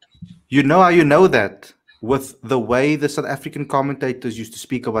cross-batted. You know how you know that? With the way the South African commentators used to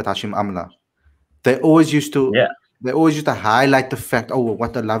speak about Hashim Amla. They always used to highlight the fact, oh,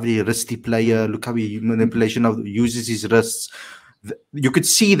 what a lovely wristy player. Look how he uses his wrists. You could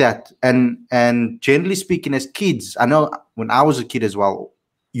see that. And generally speaking, as kids, I know when I was a kid as well,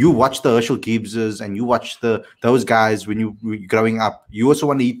 you watch the Herschel Gibbses and you watch those guys when you were growing up. You also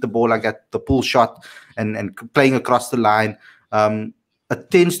want to hit the ball like that, the pull shot and playing across the line. It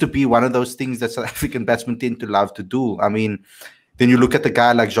tends to be one of those things that South African batsmen tend to love to do. I mean, then you look at the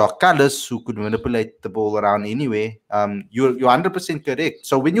guy like Jacques Kallis, who could manipulate the ball around anyway. You're 100% correct.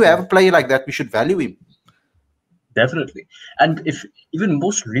 So when you have a player like that, we should value him. Definitely. And if even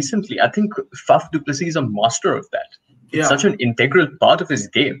most recently, I think Faf du Plessis is a master of that. It's such an integral part of his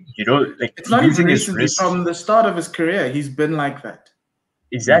game. You know, like it's not even recently. From the start of his career, he's been like that.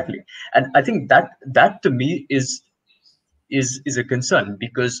 Exactly. And I think that to me is a concern,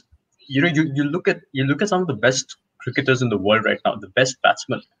 because you know you look at some of the best cricketers in the world right now, the best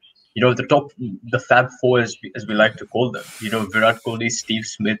batsmen, you know, the Fab Four as we like to call them, you know, Virat Kohli, Steve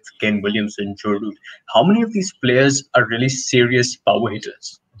Smith, Ken Williamson, Joe Root. How many of these players are really serious power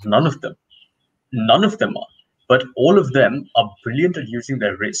hitters? None of them are, but all of them are brilliant at using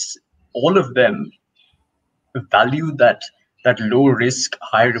their wrists. All of them value that low risk,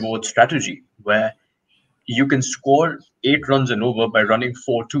 high reward strategy, where you can score 8 runs and over by running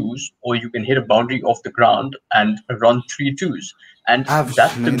 4 twos, or you can hit a boundary off the ground and run 3 twos. And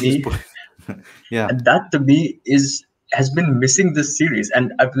that to me has been missing this series.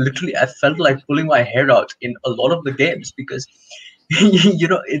 And I felt like pulling my hair out in a lot of the games, because you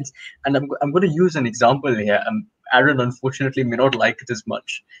know, and I'm going to use an example here. Aaron unfortunately may not like it as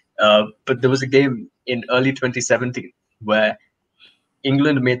much, but there was a game in early 2017 where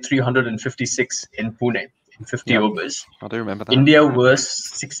England made 356 in Pune in 50 overs. I do remember that. India were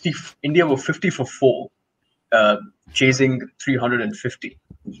 50 for 4, chasing 350.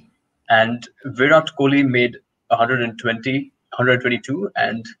 And Virat Kohli made 122,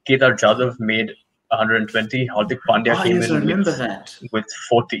 and Kedar Jadhav made 120. Hardik Pandya came in with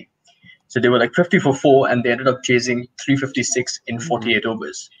 40. So they were like 50 for 4, and they ended up chasing 356 in 48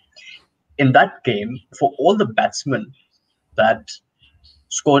 overs. In that game, for all the batsmen that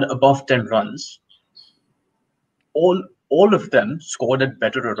scored above 10 runs, all of them scored at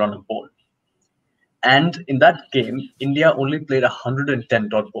better a run a ball. And in that game, India only played 110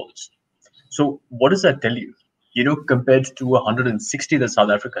 dot balls. So what does that tell you? You know, compared to 160 that South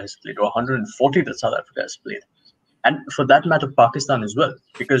Africa has played, or 140 that South Africa has played. and for that matter, Pakistan as well.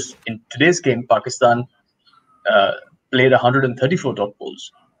 Because in today's game, Pakistan played 134 dot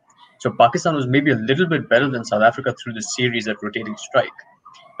balls. So Pakistan was maybe a little bit better than South Africa through the series at rotating strike.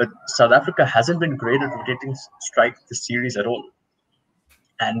 But South Africa hasn't been great at rotating strike this series at all.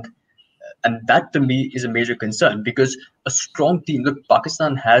 And that to me is a major concern, because a strong team, look,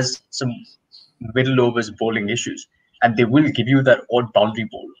 Pakistan has some middle overs bowling issues, and they will give you that odd boundary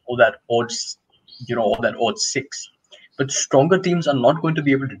ball or that odd, or that odd six. But stronger teams are not going to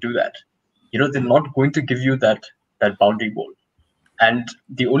be able to do that. They're not going to give you that boundary ball. And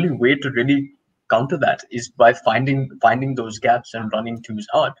the only way to really counter that is by finding those gaps and running twos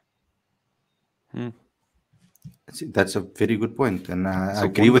hard. That's a very good point, and I a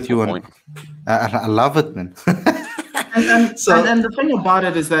agree with you on. point. I love it, man. And the thing about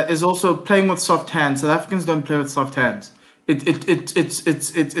it is also playing with soft hands. South Africans don't play with soft hands.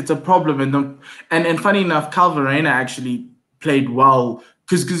 It's a problem, and funny enough, Calvarena actually played well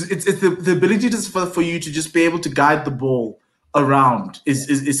because it's the ability for you to just be able to guide the ball around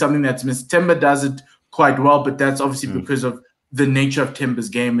is something that's missed. Temba does it quite well, but that's obviously because of the nature of Temba's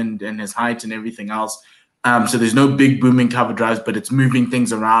game and his height and everything else. So there's no big booming cover drives, but it's moving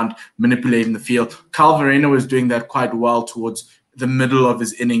things around, manipulating the field. Calvarena was doing that quite well towards the middle of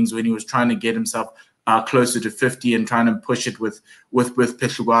his innings when he was trying to get himself closer to 50 and trying to push it with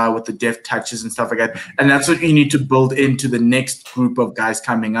Peshawar, with the deft touches and stuff like that. And that's what you need to build into the next group of guys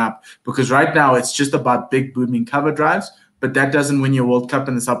coming up, because right now it's just about big booming cover drives, but that doesn't win your World Cup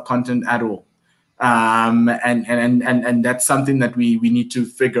in the subcontinent at all. And that's something that we need to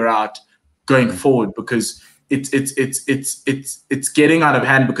figure out going forward, because it's getting out of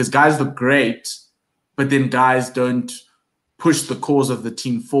hand, because guys look great, but then guys don't push the cause of the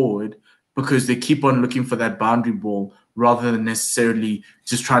team forward because they keep on looking for that boundary ball rather than necessarily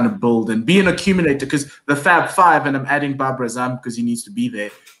just trying to build and be an accumulator. Because the Fab Five, and I'm adding Babar Azam because he needs to be there,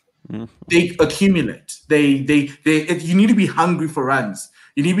 they accumulate. You need to be hungry for runs.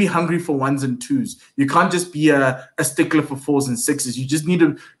 You need to be hungry for ones and twos. You can't just be a stickler for fours and sixes. You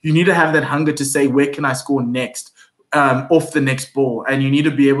need to have that hunger to say, where can I score next, off the next ball? And you need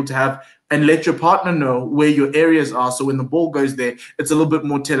to be able to have and let your partner know where your areas are. So when the ball goes there, it's a little bit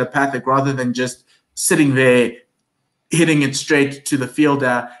more telepathic rather than just sitting there hitting it straight to the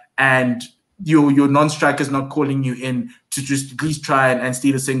fielder and your non-striker's not calling you in to just at least try and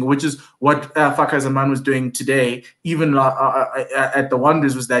steal a single, which is what Fakhar Zaman was doing today, even at the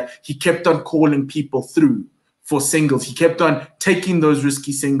Wanderers, was that he kept on calling people through for singles. He kept on taking those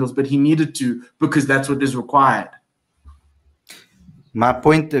risky singles, but he needed to, because that's what is required. My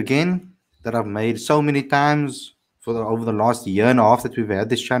point again that I've made so many times over the last year and a half that we've had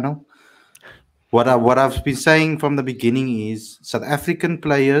this channel. What I've been saying from the beginning is South African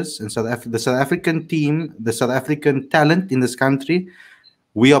players and the South African team, the South African talent in this country,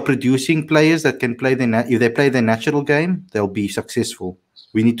 we are producing players that can play if they play their natural game, they'll be successful.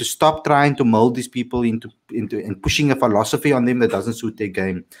 We need to stop trying to mold these people into and pushing a philosophy on them that doesn't suit their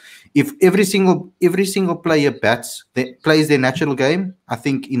game. If every single player plays their natural game, I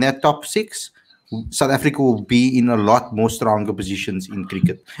think in that top six, South Africa will be in a lot more stronger positions in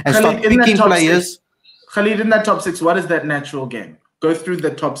cricket. And Khalid, stop picking players. Khalid, in that top six, what is that natural game? Go through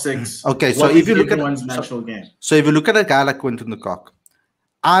the top six. Okay, so if you look at everyone's natural game. So if you look at a guy like Quinton de Kock,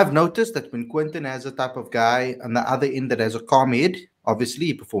 I've noticed that when Quinton has a type of guy on the other end that has a calm head, obviously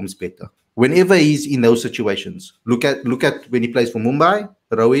he performs better. Whenever he's in those situations, look at when he plays for Mumbai,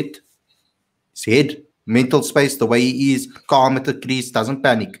 Rohit, his head, mental space, the way he is, calm at the crease, doesn't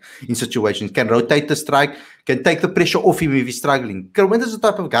panic in situations, can rotate the strike, can take the pressure off him if he's struggling. Quinton's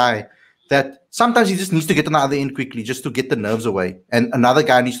the type of guy that sometimes he just needs to get on the other end quickly just to get the nerves away. And another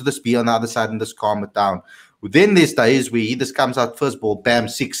guy needs to just be on the other side and just calm it down. Then there's days where he just comes out first ball, bam,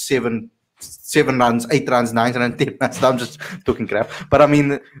 6, 7 runs, 8 runs, 9 runs, 10 runs. I'm just talking crap. But I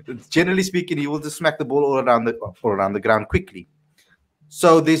mean, generally speaking, he will just smack the ball all around the ground quickly.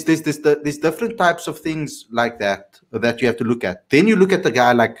 So there's different types of things like that you have to look at. Then you look at the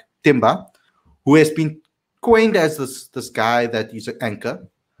guy like Temba, who has been coined as this guy that is an anchor.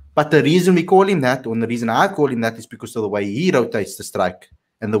 But the reason we call him that, or the reason I call him that, is because of the way he rotates the strike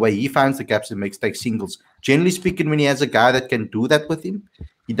and the way he finds the gaps and takes singles. Generally speaking, when he has a guy that can do that with him,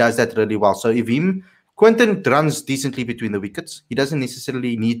 he does that really well. So if Quinton runs decently between the wickets, he doesn't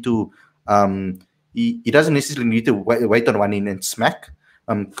necessarily need to he doesn't necessarily need to wait on one end and smack.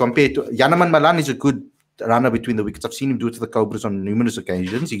 Compared to Janaman Malan is a good runner between the wickets. I've seen him do it to the Cobras on numerous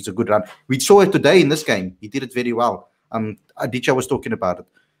occasions. He's a good runner. We saw it today in this game. He did it very well. Aditya was talking about it.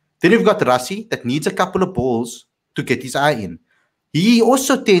 Then you've got Rassi that needs a couple of balls to get his eye in. He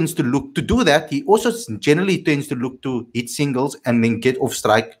also tends to look to do that. He also generally tends to look to hit singles and then get off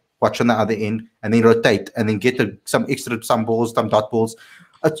strike, watch on the other end, and then rotate and then get some extra, some balls, some dot balls.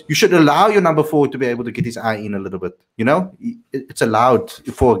 You should allow your number 4 to be able to get his eye in a little bit. You know, it's allowed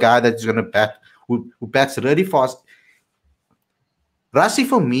for a guy that's going to bat, who bats really fast. Rassie,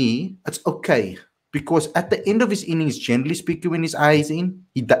 for me, it's okay because at the end of his innings, generally speaking, when his eye is in,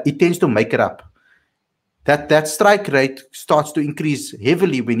 he tends to make it up. That strike rate starts to increase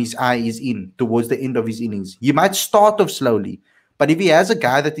heavily when his eye is in towards the end of his innings. He might start off slowly, but if he has a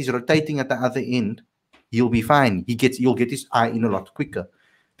guy that is rotating at the other end, he'll be fine. You'll get his eye in a lot quicker.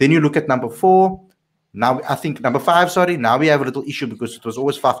 Then you look at number 4. Now I think number 5. Sorry, now we have a little issue because it was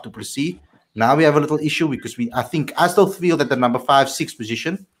always Faf to proceed. Now we have a little issue because I still feel that the number 5, 6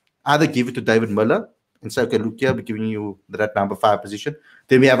 position, either give it to David Miller and say, okay, look here, we're giving you that number 5 position.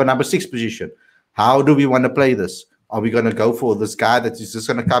 Then we have a number 6 position. How do we want to play this? Are we going to go for this guy that is just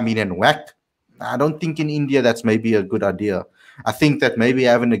going to come in and whack? I don't think in India that's maybe a good idea. I think that maybe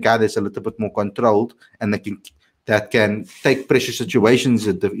having a guy that's a little bit more controlled and that can take pressure situations,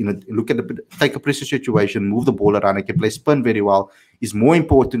 take a pressure situation, move the ball around, and can play spin very well, is more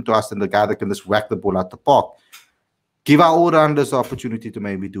important to us than the guy that can just whack the ball out the park. Give our all-rounders the opportunity to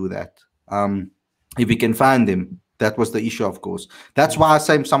maybe do that. If we can find them. That was the issue, of course. That's why I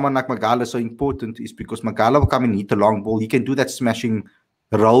say someone like Magala is so important, is because Magala will come and hit the long ball. He can do that smashing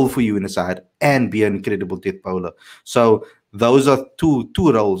role for you in the side and be an incredible death bowler. So those are two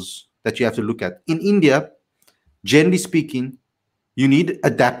roles that you have to look at. In India, generally speaking, you need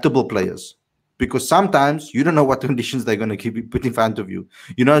adaptable players because sometimes you don't know what conditions they're going to keep put in front of you.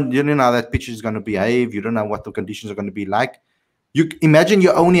 You don't know how that pitch is going to behave. You don't know what the conditions are going to be like. You imagine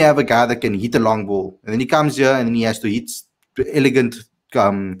you only have a guy that can hit a long ball, and then he comes here and then he has to hit elegant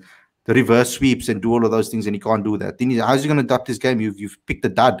the reverse sweeps and do all of those things, and he can't do that. Then how's he going to adapt his game? You've picked a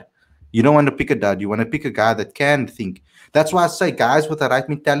dud. You don't want to pick a dud. You want to pick a guy that can think. That's why I say guys with the right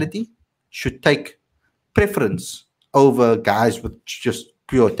mentality should take preference over guys with just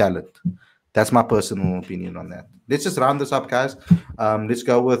pure talent. That's my personal opinion on that. Let's just round this up, guys. Let's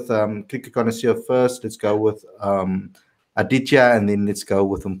go with Cricket Connoisseur first. Let's go with Aditya, and then let's go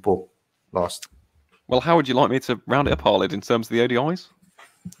with Mpo last. Well, how would you like me to round it up, Harlid, in terms of the ODIs?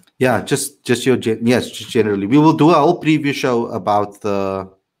 Yeah, just generally. We will do a whole preview show about the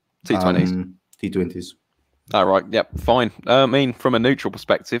T20s. T20s. All right, yep, fine. I mean, from a neutral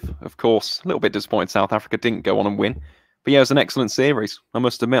perspective, of course, a little bit disappointed South Africa didn't go on and win. But yeah, it was an excellent series. I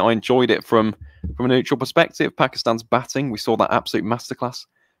must admit, I enjoyed it from a neutral perspective. Pakistan's batting, we saw that absolute masterclass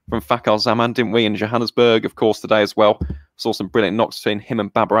from Fakhar Zaman, didn't we, in Johannesburg, of course, today as well. Saw some brilliant knocks between him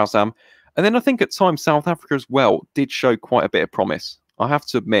and Babar Azam. And then I think at times South Africa as well did show quite a bit of promise. I have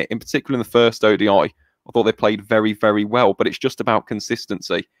to admit, in particular in the first ODI, I thought they played very, very well, but it's just about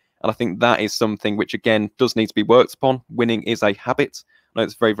consistency. And I think that is something which, again, does need to be worked upon. Winning is a habit. I know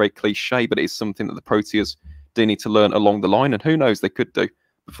it's very, very cliche, but it is something that the Proteas do need to learn along the line. And who knows, they could do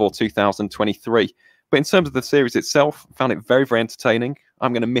before 2023. But in terms of the series itself, I found it very, very entertaining.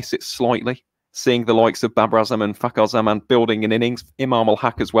 I'm going to miss it slightly, seeing the likes of Babar Azam and Fakhar Zaman building an innings. Imam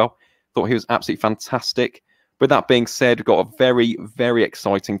Ul-Haq as well. Thought he was absolutely fantastic. With that being said, we've got a very, very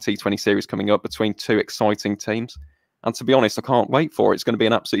exciting T20 series coming up between two exciting teams. And to be honest, I can't wait for it. It's going to be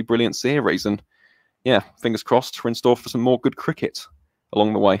an absolutely brilliant series. And yeah, fingers crossed, we're in store for some more good cricket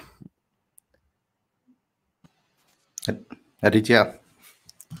along the way. Aditya.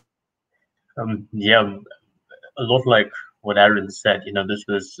 Yeah, a lot like what Aaron said. You know, this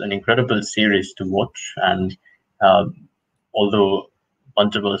was an incredible series to watch. And although a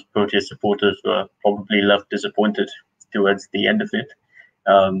bunch of us Proteas supporters were probably left disappointed towards the end of it,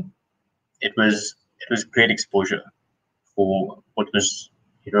 it was great exposure for what was,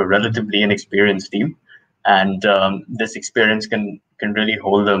 you know, a relatively inexperienced team, and this experience can really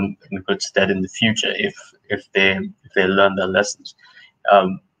hold them in good stead in the future if they learn their lessons.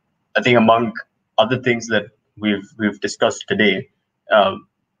 I think among other things that we've discussed today,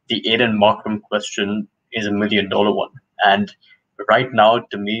 the Aiden Markram question is $1 million one, and right now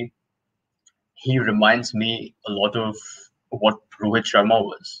to me, he reminds me a lot of what Rohit Sharma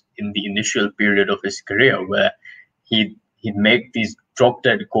was in the initial period of his career, where he'd make these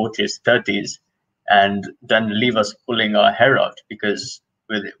drop-dead coaches 30s and then leave us pulling our hair out because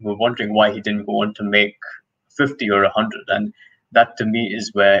we're wondering why he didn't go on to make 50 or 100. And that to me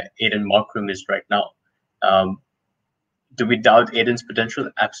is where Aiden Markram is right now. Do we doubt Aiden's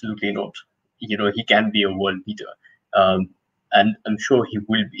potential? Absolutely not. You know, he can be a world beater, and I'm sure he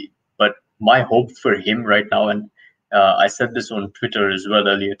will be. But my hope for him right now, and I said this on Twitter as well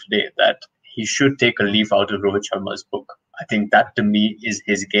earlier today, that he should take a leaf out of Rohit Sharma's book. I think that to me is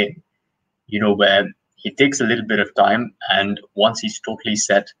his game, where he takes a little bit of time, and once he's totally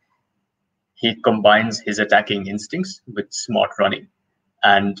set, he combines his attacking instincts with smart running.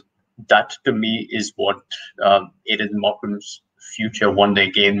 And that to me is what Aiden Markram's future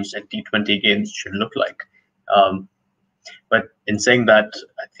one-day games and T20 games should look like. But in saying that,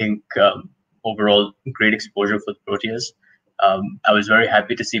 I think overall great exposure for the Proteas. I was very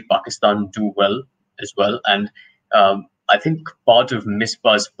happy to see Pakistan do well as well. And I think part of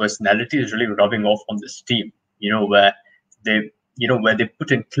Misbah's personality is really rubbing off on this team, where they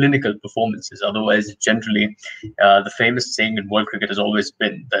put in clinical performances. Otherwise, generally, the famous saying in world cricket has always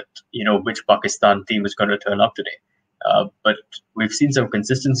been that, which Pakistan team is going to turn up today. But we've seen some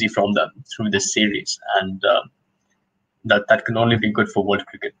consistency from them through this series, and that can only be good for world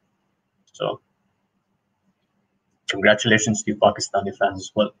cricket. So congratulations to Pakistani fans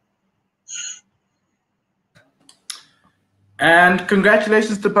as well. And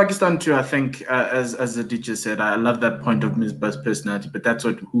congratulations to Pakistan too. I think, as the teacher said, I love that point of Misbah's personality. But that's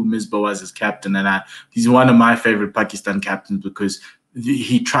who Misbah was as captain, and he's one of my favorite Pakistan captains because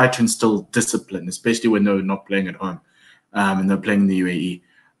he tried to instill discipline, especially when they were not playing at home and they're playing in the UAE.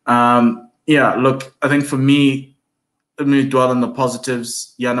 Yeah, look, I think for me, let me dwell on the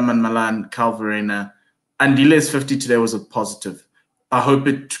positives. Yanaman Malan, Calvarena, Andile's 50 today was a positive. I hope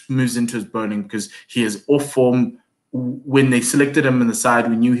it moves into his bowling because he is off form. When they selected him in the side,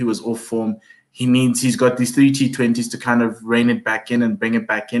 we knew he was off form. He's got these 3 T20s to kind of rein it back in and bring it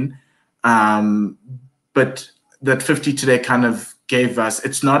back in. But that 50 today kind of gave us,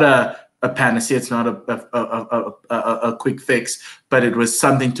 it's not a panacea, it's not a quick fix, but it was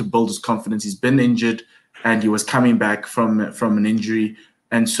something to build his confidence. He's been injured and he was coming back from an injury.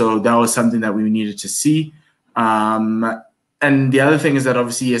 And so that was something that we needed to see. And the other thing is that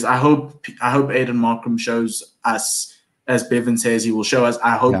obviously, yes, I hope Aiden Markram shows us, as Bevan says, he will show us.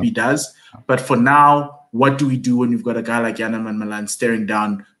 I hope he does. But for now, what do we do when you've got a guy like Yanaman Malan staring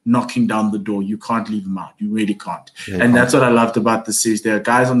down, knocking down the door? You can't leave him out. You really can't. Yeah, and that's what I loved about the series. There are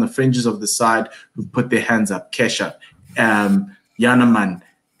guys on the fringes of the side who put their hands up. Kesha, Yanaman,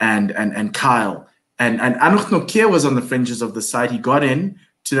 and Kyle. And Anouk Nokia was on the fringes of the side. He got in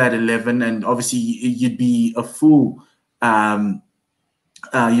to that 11, and obviously you'd be a fool.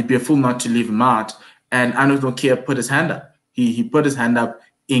 You'd be a fool not to leave him out. And Anouk Nokia put his hand up. He put his hand up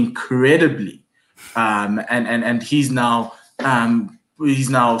incredibly, and he's now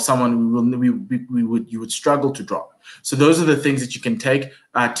someone you would struggle to drop. So those are the things that you can take.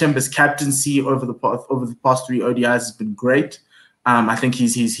 Timber's captaincy over the past 3 ODIs has been great. I think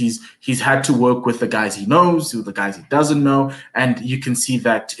he's had to work with the guys he knows, with the guys he doesn't know, and you can see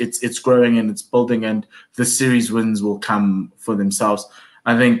that it's growing and it's building, and the series wins will come for themselves.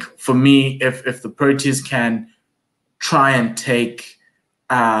 I think for me, if the Proteas can try and take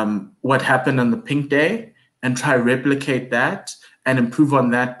what happened on the pink day and try to replicate that and improve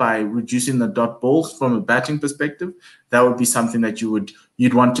on that by reducing the dot balls from a batting perspective, that would be something that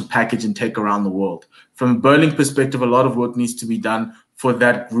you'd want to package and take around the world. From a bowling perspective, a lot of work needs to be done for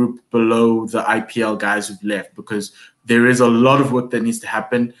that group below the IPL guys who've left, because there is a lot of work that needs to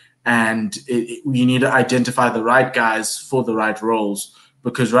happen, and you need to identify the right guys for the right roles.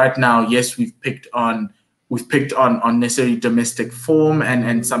 Because right now, yes, we've picked on necessarily domestic form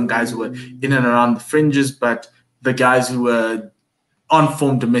and some guys who were in and around the fringes, but the guys who were on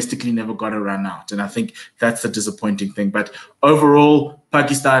form domestically never got a run out. And I think that's the disappointing thing. But overall,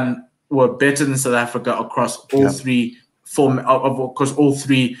 Pakistan were better than South Africa across all three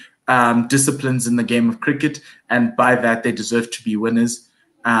disciplines in the game of cricket. And by that, they deserve to be winners.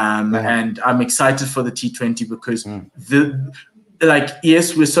 And I'm excited for the T20 because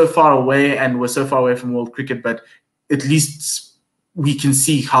yes, we're so far away and we're so far away from world cricket, but at least we can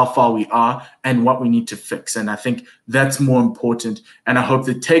see how far we are and what we need to fix. And I think that's more important. And I hope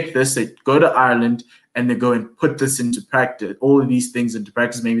they take this, they go to Ireland and they go and put this into practice, all of these things into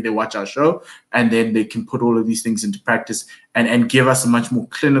practice. Maybe they watch our show and then they can put all of these things into practice and give us a much more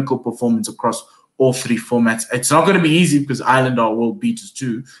clinical performance across all 3 formats. It's not going to be easy because Ireland are world beaters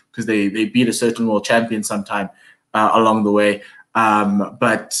too, because they beat a certain world champion sometime along the way.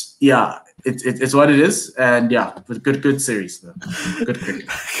 But yeah, it's what it is, and yeah, good series, though. Good cricket.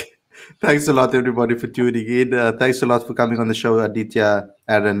 Thanks a lot, everybody, for tuning in. Thanks a lot for coming on the show, Aditya,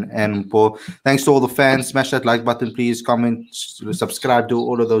 Aaron, and Paul. Thanks to all the fans. Smash that like button, please. Comment, subscribe, do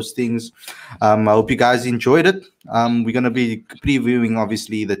all of those things. I hope you guys enjoyed it. We're going to be previewing,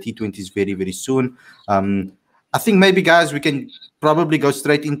 obviously, the T20s very, very soon. I think maybe, guys, we can probably go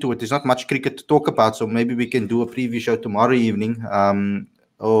straight into it. There's not much cricket to talk about, so maybe we can do a preview show tomorrow evening.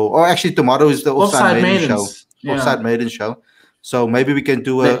 Or actually, tomorrow is the Offside Maiden show. Offside Maiden show. So maybe we can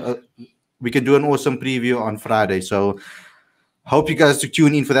do an awesome preview on Friday. So hope you guys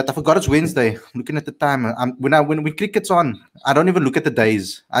tune in for that. I forgot it's Wednesday. I'm looking at the time. When cricket's on, I don't even look at the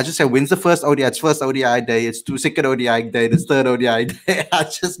days. I just say, when's the first ODI? It's first ODI day. It's second ODI day. It's third ODI day. I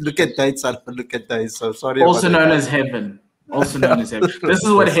just look at dates. I don't look at days. So sorry. Also known as heaven. Also known as heaven. This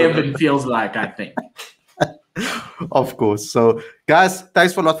is what heaven feels like, I think. Of course. So guys,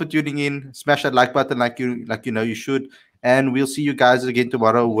 thanks a lot for tuning in. Smash that like button like you know you should. And we'll see you guys again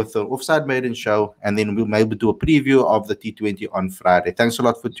tomorrow with the Offside Maiden show. And then we'll maybe do a preview of the T20 on Friday. Thanks a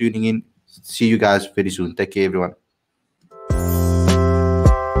lot for tuning in. See you guys very soon. Take care, everyone.